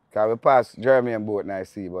 Because we pass Jeremy and boat and I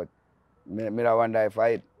see, but me don't wonder if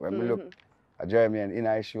I when we look at Jeremy and in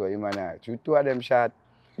I show him and I, two of them shot.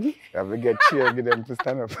 Have to get chair, get them to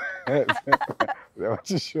stand up. They want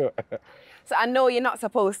to show. So I know you're not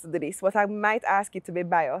supposed to do this, but I might ask you to be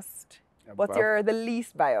biased. But you're the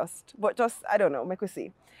least biased. But just, I don't know, make we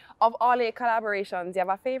see. Of all your collaborations, do you have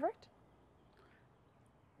a favorite?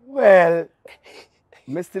 Well,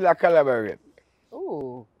 me still a collaborate.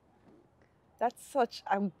 Ooh. That's such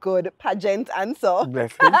a good pageant answer.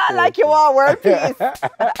 Like you are world peace.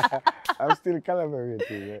 I'm still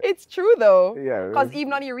collaborating. Yeah. It's true though. Yeah. Because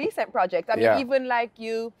even on your recent project, I mean, even like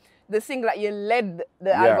you the single that you led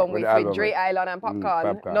the album with Dre Island and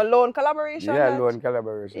Popcorn. No lone collaboration? Yeah, lone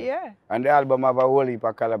collaboration. Yeah. And the album have a whole heap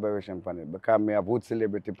of collaboration on it because me have Wood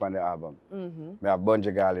Celebrity on the album. Me have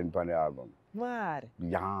Bungie Garland on the album. Mad.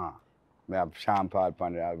 Yeah. Me have Sean Paul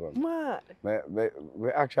on the album. Mad. We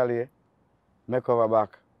actually make over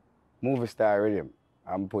back movie star rhythm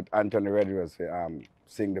and put Anthony Redrose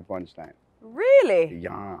sing the punchline. Really?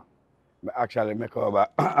 Yeah. We actually make over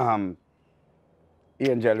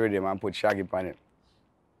Angel rhythm and put Shaggy on it.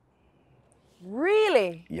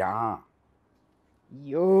 Really? Yeah.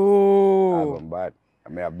 Yo. Album bad.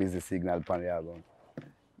 I have Busy Signal on the album.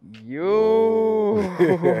 Yo.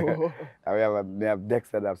 I have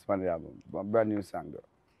Dexter Daps on the album. A brand new song though.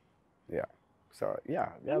 Yeah. So yeah.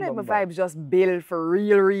 You know my vibes just build for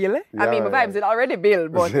real. Yeah, I mean my vibes it already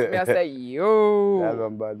build, but me I say yo. The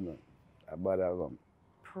album bad man. A bad album.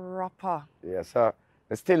 Proper. Yeah, so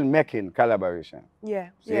we're still making collaboration. Yeah.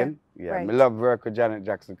 See? Yeah. Yeah. Right. I love work with Janet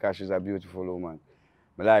Jackson because she's a beautiful woman.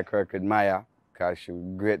 I like work with Maya because she's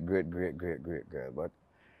a great girl. But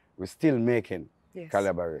we're still making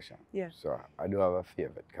collaboration. Yeah. So I do have a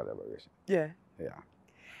favorite collaboration. Yeah. Yeah.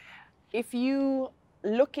 If you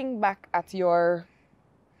looking back at your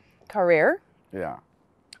career, Yeah.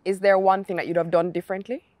 is there one thing that you'd have done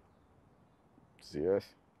differently?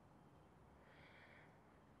 Serious?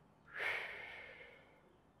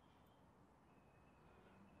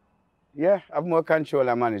 Yeah, I have more control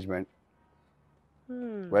and management.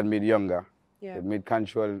 When me younger, Yeah. me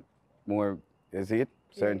control more, you see it?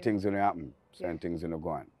 Certain things will happen, certain things will go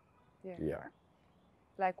on. Yeah.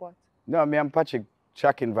 Like what? No, me and Patrick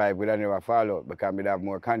tracking vibe, we don't never follow out because me have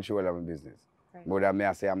more control of my business. Right. More than me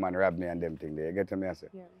I say a man rob me and them things there. You get to me I say?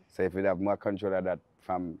 Yeah. So if we have more control of that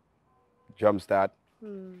from jump start,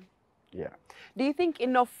 yeah. Do you think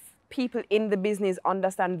enough people in the business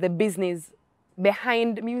understand the business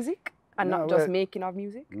behind music and No, not just well- making of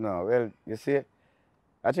music? No, well, you see,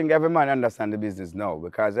 I think every man understand the business now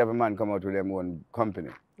because every man come out with their own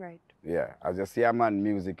company. Right. Yeah, as you see a man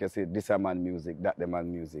music, you see this a man music, that the man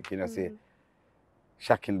music. You know, see,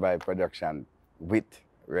 Shocking by production, with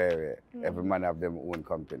Rare, every man have their own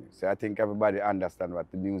company. So I think everybody understand what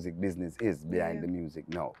the music business is behind the music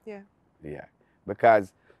now. Yeah. Yeah,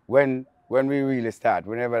 because when we really start,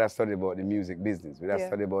 whenever I study about the music business, we just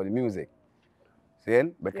study about the music. See?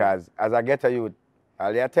 Because as I get a youth,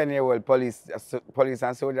 all your 10-year-old police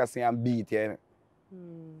and soldiers see and beat you.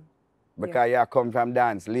 Because you come from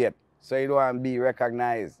dance late. So you don't want to be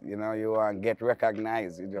recognized, you know, you want to get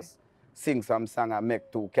recognized. You just sing some song and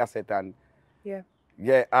make 2 cassettes and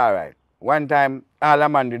yeah, all right. One time, all a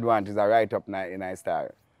man did want is a write-up in I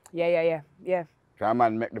Star. Yeah. So a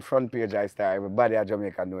man make the front page I Star, everybody at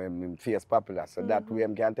Jamaica know him face popular. So that way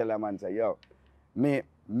him can tell a man, say, yo, me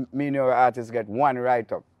know artists get 1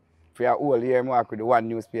 write-up. For your whole year, I work with the 1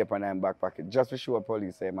 newspaper in my back pocket, just to show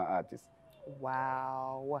police say I'm an artist.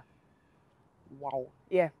 Wow.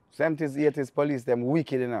 Yeah. 70s, 80s police, them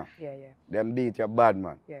wicked enough. Yeah. Them beat your bad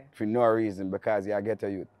man. Yeah. For no reason, because you get a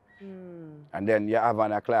youth. And then you have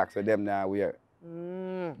an clock, so them now wear.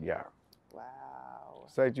 Yeah. Wow.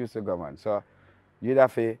 So it used to go, man. So you'd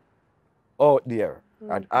have to out there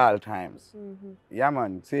at all times. Yeah,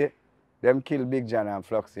 man. See, them kill Big John and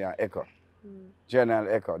Fluxy and Echo.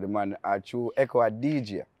 General Echo, the man true Echo a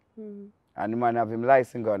DJ. And the man have him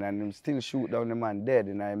license gun and him still shoot down the man dead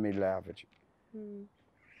in the middle of it.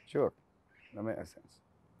 Sure. That makes sense.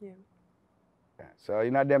 Yeah. So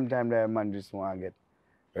you know them time the man just want to get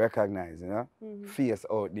recognized, you know? Face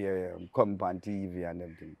out there, come on TV and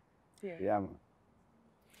them things. Yeah, man.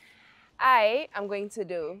 I am going to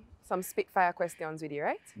do some spitfire questions with you,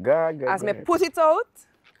 right? God, As me put it out.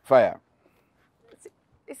 Fire.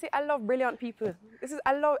 You see, I love brilliant people.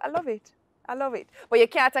 I love it. I love it. But you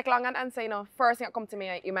can't take long and answer, you know. First thing that come to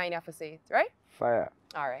me, you might have to say it, right? Fire.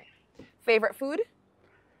 All right. Favorite food?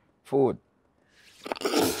 Food.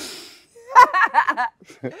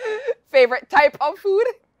 Favorite type of food?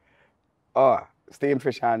 Oh, steamed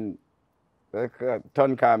fish and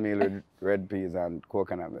ton cornmeal with red peas and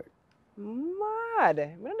coconut milk. Mad.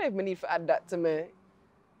 I don't know if I need to add that to me.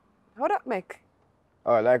 How that make?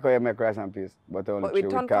 Oh, like how you make rice and peas, but only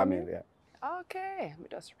with cornmeal, yeah. Okay, let me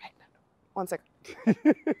just write that down. 1 second.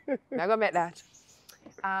 I'm gonna make that.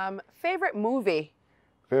 Favorite movie?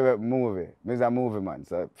 Favorite movie? Me's a movie man,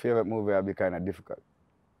 so favorite movie will be kind of difficult.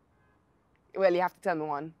 Well, you have to tell me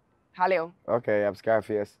one. Hello. Okay, you have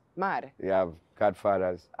Scarface. Mad. You have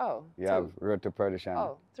Godfathers. Oh, You 2. have Road to Perdition.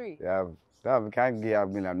 Oh, 3. You have, no, we can't give a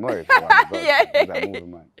million more if you want, but he's a movie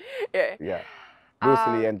man. Yeah. Yeah. Bruce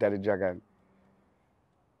Lee Enter the Dragon.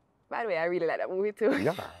 By the way, I really like that movie too.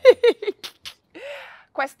 Yeah.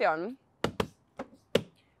 Question.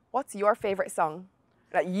 What's your favorite song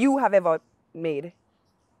that you have ever made?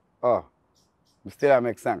 Oh, I still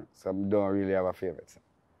make songs, so I don't really have a favorite song.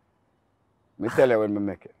 Me tell you when I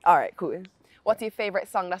make it. All right, cool. What's your favorite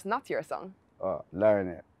song that's not your song? Oh,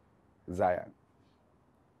 Lionel, Zion.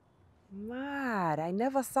 Mad, I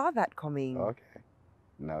never saw that coming. Okay,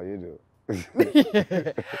 now you do.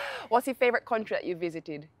 What's your favorite country that you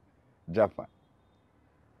visited? Japan.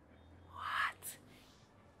 What?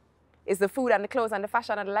 Is the food and the clothes and the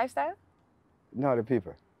fashion and the lifestyle? No, the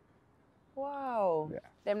people. Wow. Yeah.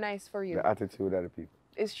 Them nice for you. The attitude of the people.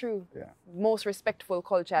 It's true. Yeah. Most respectful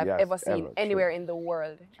culture I've Yes, ever seen ever, anywhere true. in the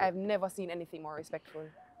world. I've never seen anything more respectful.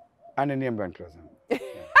 And the name brand clothes. Yeah.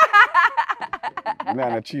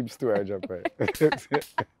 Man, a cheap store in Japan.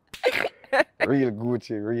 Real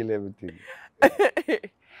Gucci, real everything.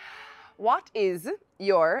 What is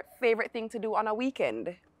your favorite thing to do on a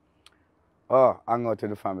weekend? Oh, hang out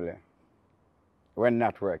with the family. When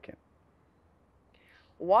not working.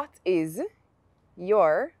 What is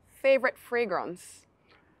your favorite fragrance?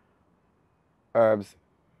 Herbs.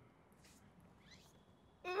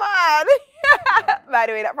 Man! By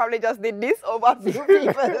the way, that probably just did this over a few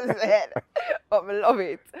people's head. But I love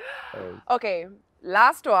it. Okay,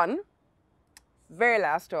 last one. Very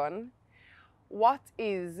last one. What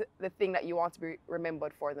is the thing that you want to be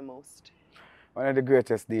remembered for the most? One of the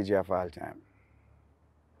greatest DJ of all time.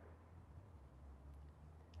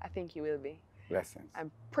 I think you will be. Blessings.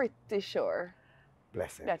 I'm pretty sure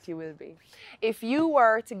Blessings. that you will be. If you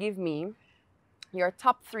were to give me your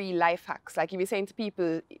top 3 life hacks, like if you're saying to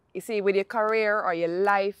people, you say with your career or your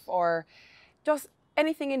life or just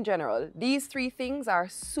anything in general, these 3 things are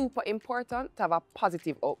super important to have a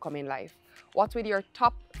positive outcome in life. What would your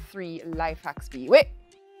top 3 life hacks be? Wait!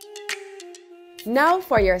 Now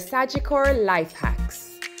for your Sagicor life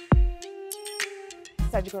hacks.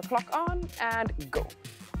 Sagicor clock on and go.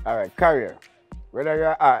 All right, career. Whether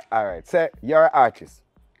you're all right, say you're an artist.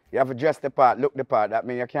 You have to dress the part, look the part. That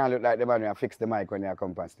means you can't look like the man when you fix the mic when you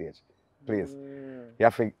come on stage. Please. You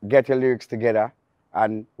have to get your lyrics together,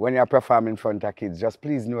 and when you perform in front of kids, just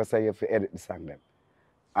please know so you have to edit the song them.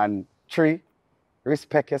 And 3,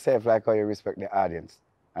 respect yourself like how you respect the audience.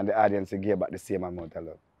 And the audience will give back the same amount of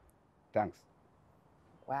love. Thanks.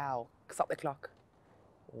 Wow. Stop the clock.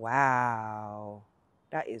 Wow.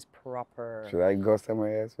 That is proper. Should I go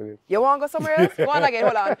somewhere else with it? You want to go somewhere else? Go on again,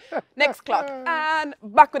 hold on. Next clock. And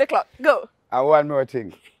back with the clock. Go. And one more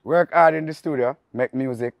thing. Work hard in the studio, make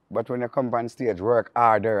music, but when you come on stage, work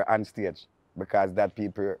harder on stage because that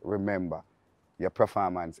people remember your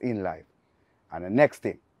performance in life. And the next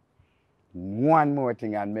thing, one more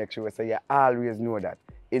thing, and make sure so you always know that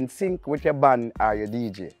in sync with your band or your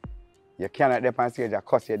DJ, you cannot dip on stage and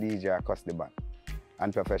cuss your DJ or cuss the band.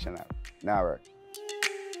 Unprofessional. Now work.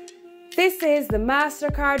 This is the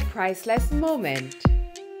MasterCard Priceless moment.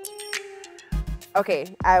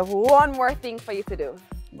 Okay, I have one more thing for you to do.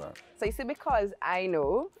 Wow. So you see, because I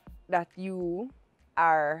know that you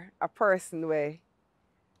are a person where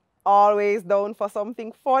always down for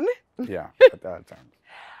something fun, Yeah, at all times.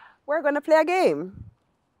 we're going to play a game.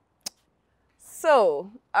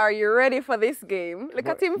 So, are you ready for this game? Look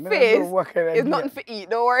at his face. It's nothing for eat,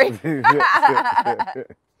 don't worry.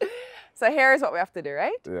 So here's what we have to do,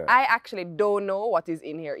 right? Yeah. I actually don't know what is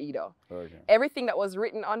in here either. Okay. Everything that was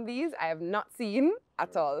written on these, I have not seen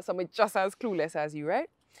at all. So I'm just as clueless as you, right?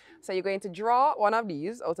 So you're going to draw one of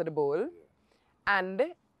these out of the bowl,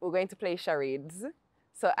 and we're going to play charades.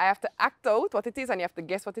 So I have to act out what it is, and you have to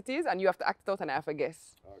guess what it is, and you have to act it out, and I have to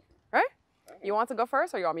guess. Okay. Right? Okay. You want to go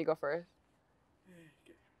first, or you want me to go first?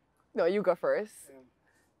 Okay. No, you go first.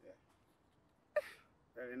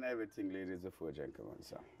 In everything, ladies before gentlemen,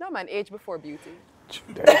 so. No, man, age before beauty.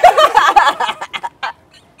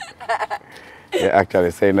 You're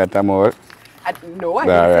actually saying that I'm old? No, I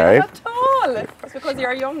didn't say that at all. It's because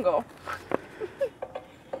you're younger.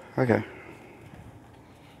 Okay.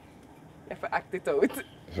 You have to act it out.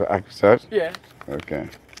 So act it out? Yeah. Okay.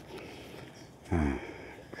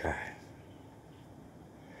 Okay.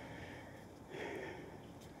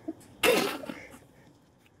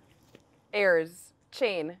 Ears.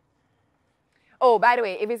 Chain. Oh, by the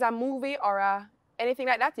way, if it's a movie or anything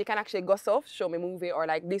like that, you can actually go soft, show me movie or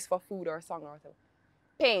like this for food or a song or whatever.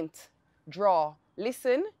 Paint, draw,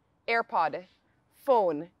 listen, AirPod,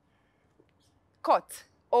 phone, cut,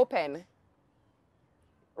 open,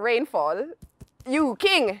 rainfall, you,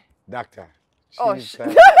 king. Doctor. Oh,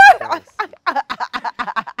 Jesus.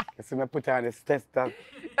 You see me put on this test that.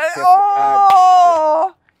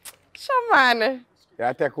 Oh, shaman.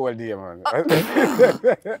 Yeah, take all day, man.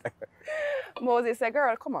 Moses said,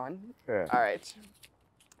 girl, come on. Yeah. All right.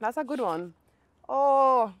 That's a good one.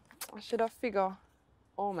 Oh, I should have figured.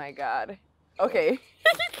 Oh my God. Okay.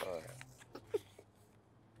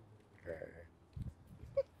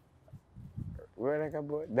 Roll like a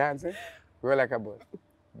boat. Dancing. Roll like a boat.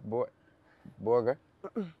 Burger.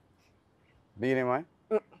 Beenie Man.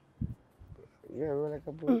 Yeah, roll like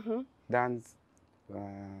a boat. Dance.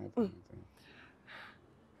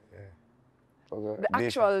 The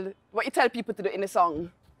actual, what you tell people to do in the song.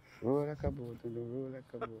 Roll like a boat, roll like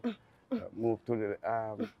a boat. Move to the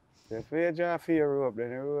if you draw for your rope,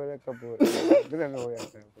 then you roll like a boat. You don't know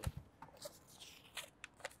what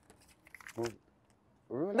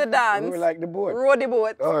you're The dance. Roll like the boat. Row the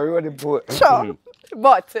boat. Oh, roll the boat. Sure.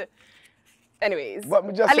 But, anyways,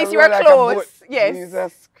 but at least you were close. Yes.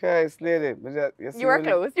 Jesus Christ, lady. You were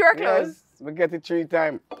close. You were close. Yes, we get it 3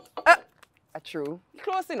 times. True.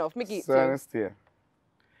 Close enough. Make it. So stay.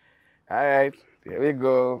 All right, here we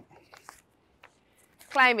go.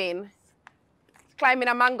 Climbing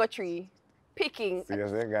a mango tree, picking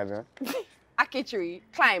Seriously, got ackee tree,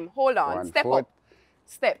 climb, hold on, 1 step foot. up,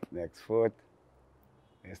 step. Next foot.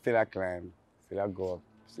 And still a climb, still a go up,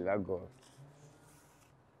 still a go up.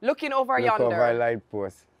 Looking over Look yonder. over a light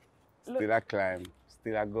post, still a climb,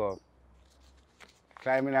 still a go up.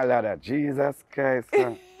 Climbing a ladder, Jesus Christ.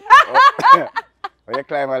 When you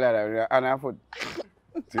climb a ladder, you're on a foot.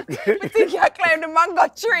 I think you climb the mango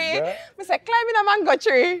tree. Yeah. I say climbing a mango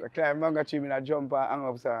tree. I climb mango tree, I jump and hang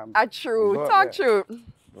up some. True. But, Talk yeah. true.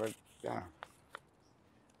 But, yeah.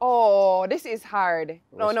 Oh, this is hard.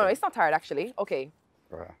 No, What's that? it's not hard actually. Okay.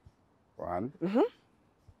 1.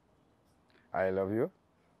 I love you.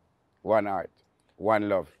 1 heart. 1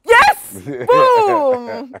 love. Yes!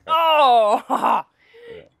 Boom! Oh!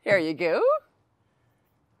 Here you go.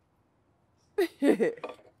 Here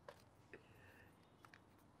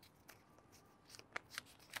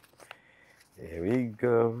we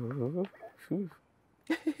go. All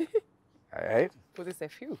right. What is a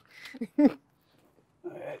few?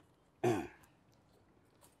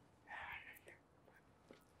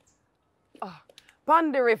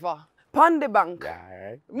 Pon the river, pon the bank. Yeah, all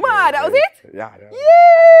right. Ma, that was it? Yeah.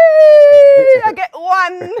 Yay! I get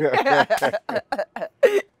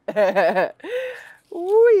 1.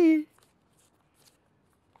 Wee.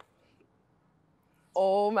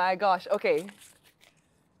 Oh my gosh. Okay.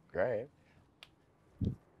 Great.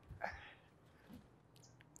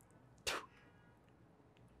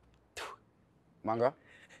 Mango.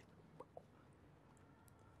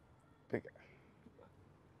 Pick it.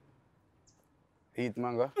 Eat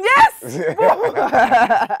mango. Yes!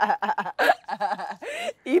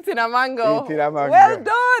 Eating a mango. Eating a mango. Well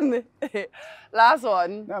done. Last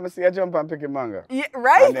one. Now I see you jump and pick a mango. Yeah,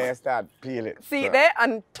 right? And then you start peel it. See So, there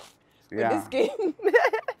and with yeah. the skin.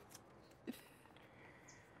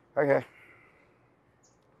 Okay.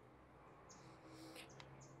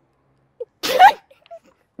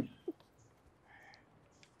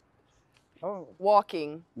 Oh.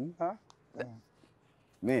 Walking. Huh?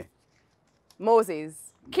 Me,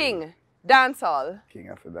 Moses. King. Dancehall. King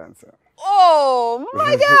of Dancehall. Oh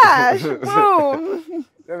my gosh. Boom.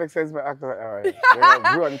 That makes sense, but all right.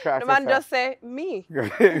 The man just say me.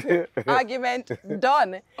 Argument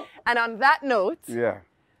done. And on that note, Yeah.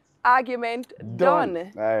 argument done.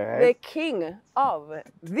 All right. The king of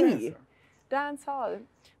the dancehall.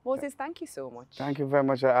 Moses, thank you so much. Thank you very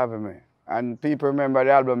much for having me. And people remember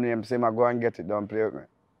the album name, say, go and get it, don't play with me.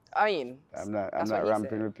 I mean, I'm not that's what he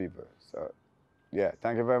ramping said. with people. So, yeah,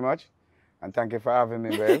 thank you very much. And thank you for having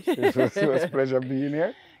me, babe. It was a pleasure being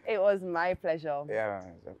here. It was my pleasure. Yeah,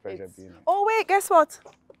 it's a pleasure being here. Oh wait, guess what?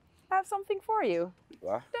 I have something for you.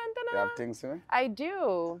 What? Dun, dun, You have dun. things for me? I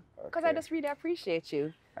do, because I Okay. just really appreciate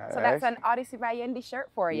you. All So right. that's an Odyssey by Yendi shirt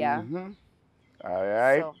for you. Mm-hmm. All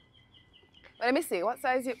right. So, let me see, what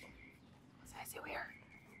size you wear?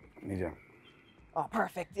 Medium. Oh,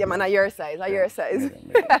 perfect. Yeah, man, at your size, at your size.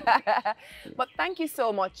 medium. But thank you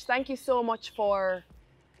so much. Thank you so much for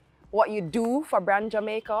what you do for Brand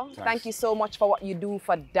Jamaica. Thanks. Thank you so much for what you do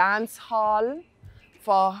for dancehall,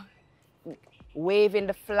 for waving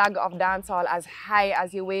the flag of dancehall as high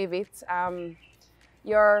as you wave it.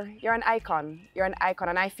 You're an icon. You're an icon,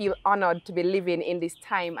 and I feel honored to be living in this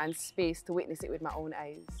time and space to witness it with my own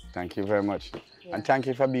eyes. Thank you very much. Yeah. And thank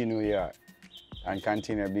you for being who you are. And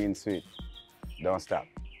continue being sweet. Don't stop.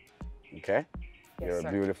 Okay? Yes, You're sir.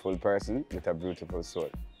 a beautiful person with a beautiful soul.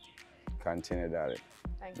 Continue, darling.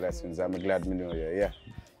 Thank Blessings. you. I'm glad me know you. Yeah.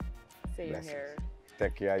 Same Blessings. here.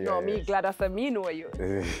 Take care of No, your me glad I said me know you.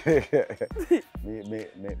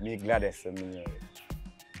 me glad I say me know you.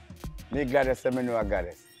 Me glad I say me know a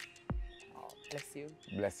goddess. Bless you.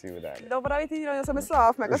 Bless you with that. No, but I think you know, you're so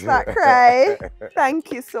soft, I'm going to start cry.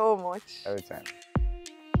 Thank you so much. Every time.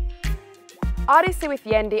 Odyssey with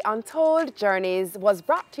Yendi Untold Journeys was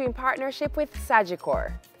brought to you in partnership with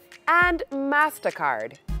Sagicor and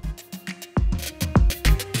MasterCard.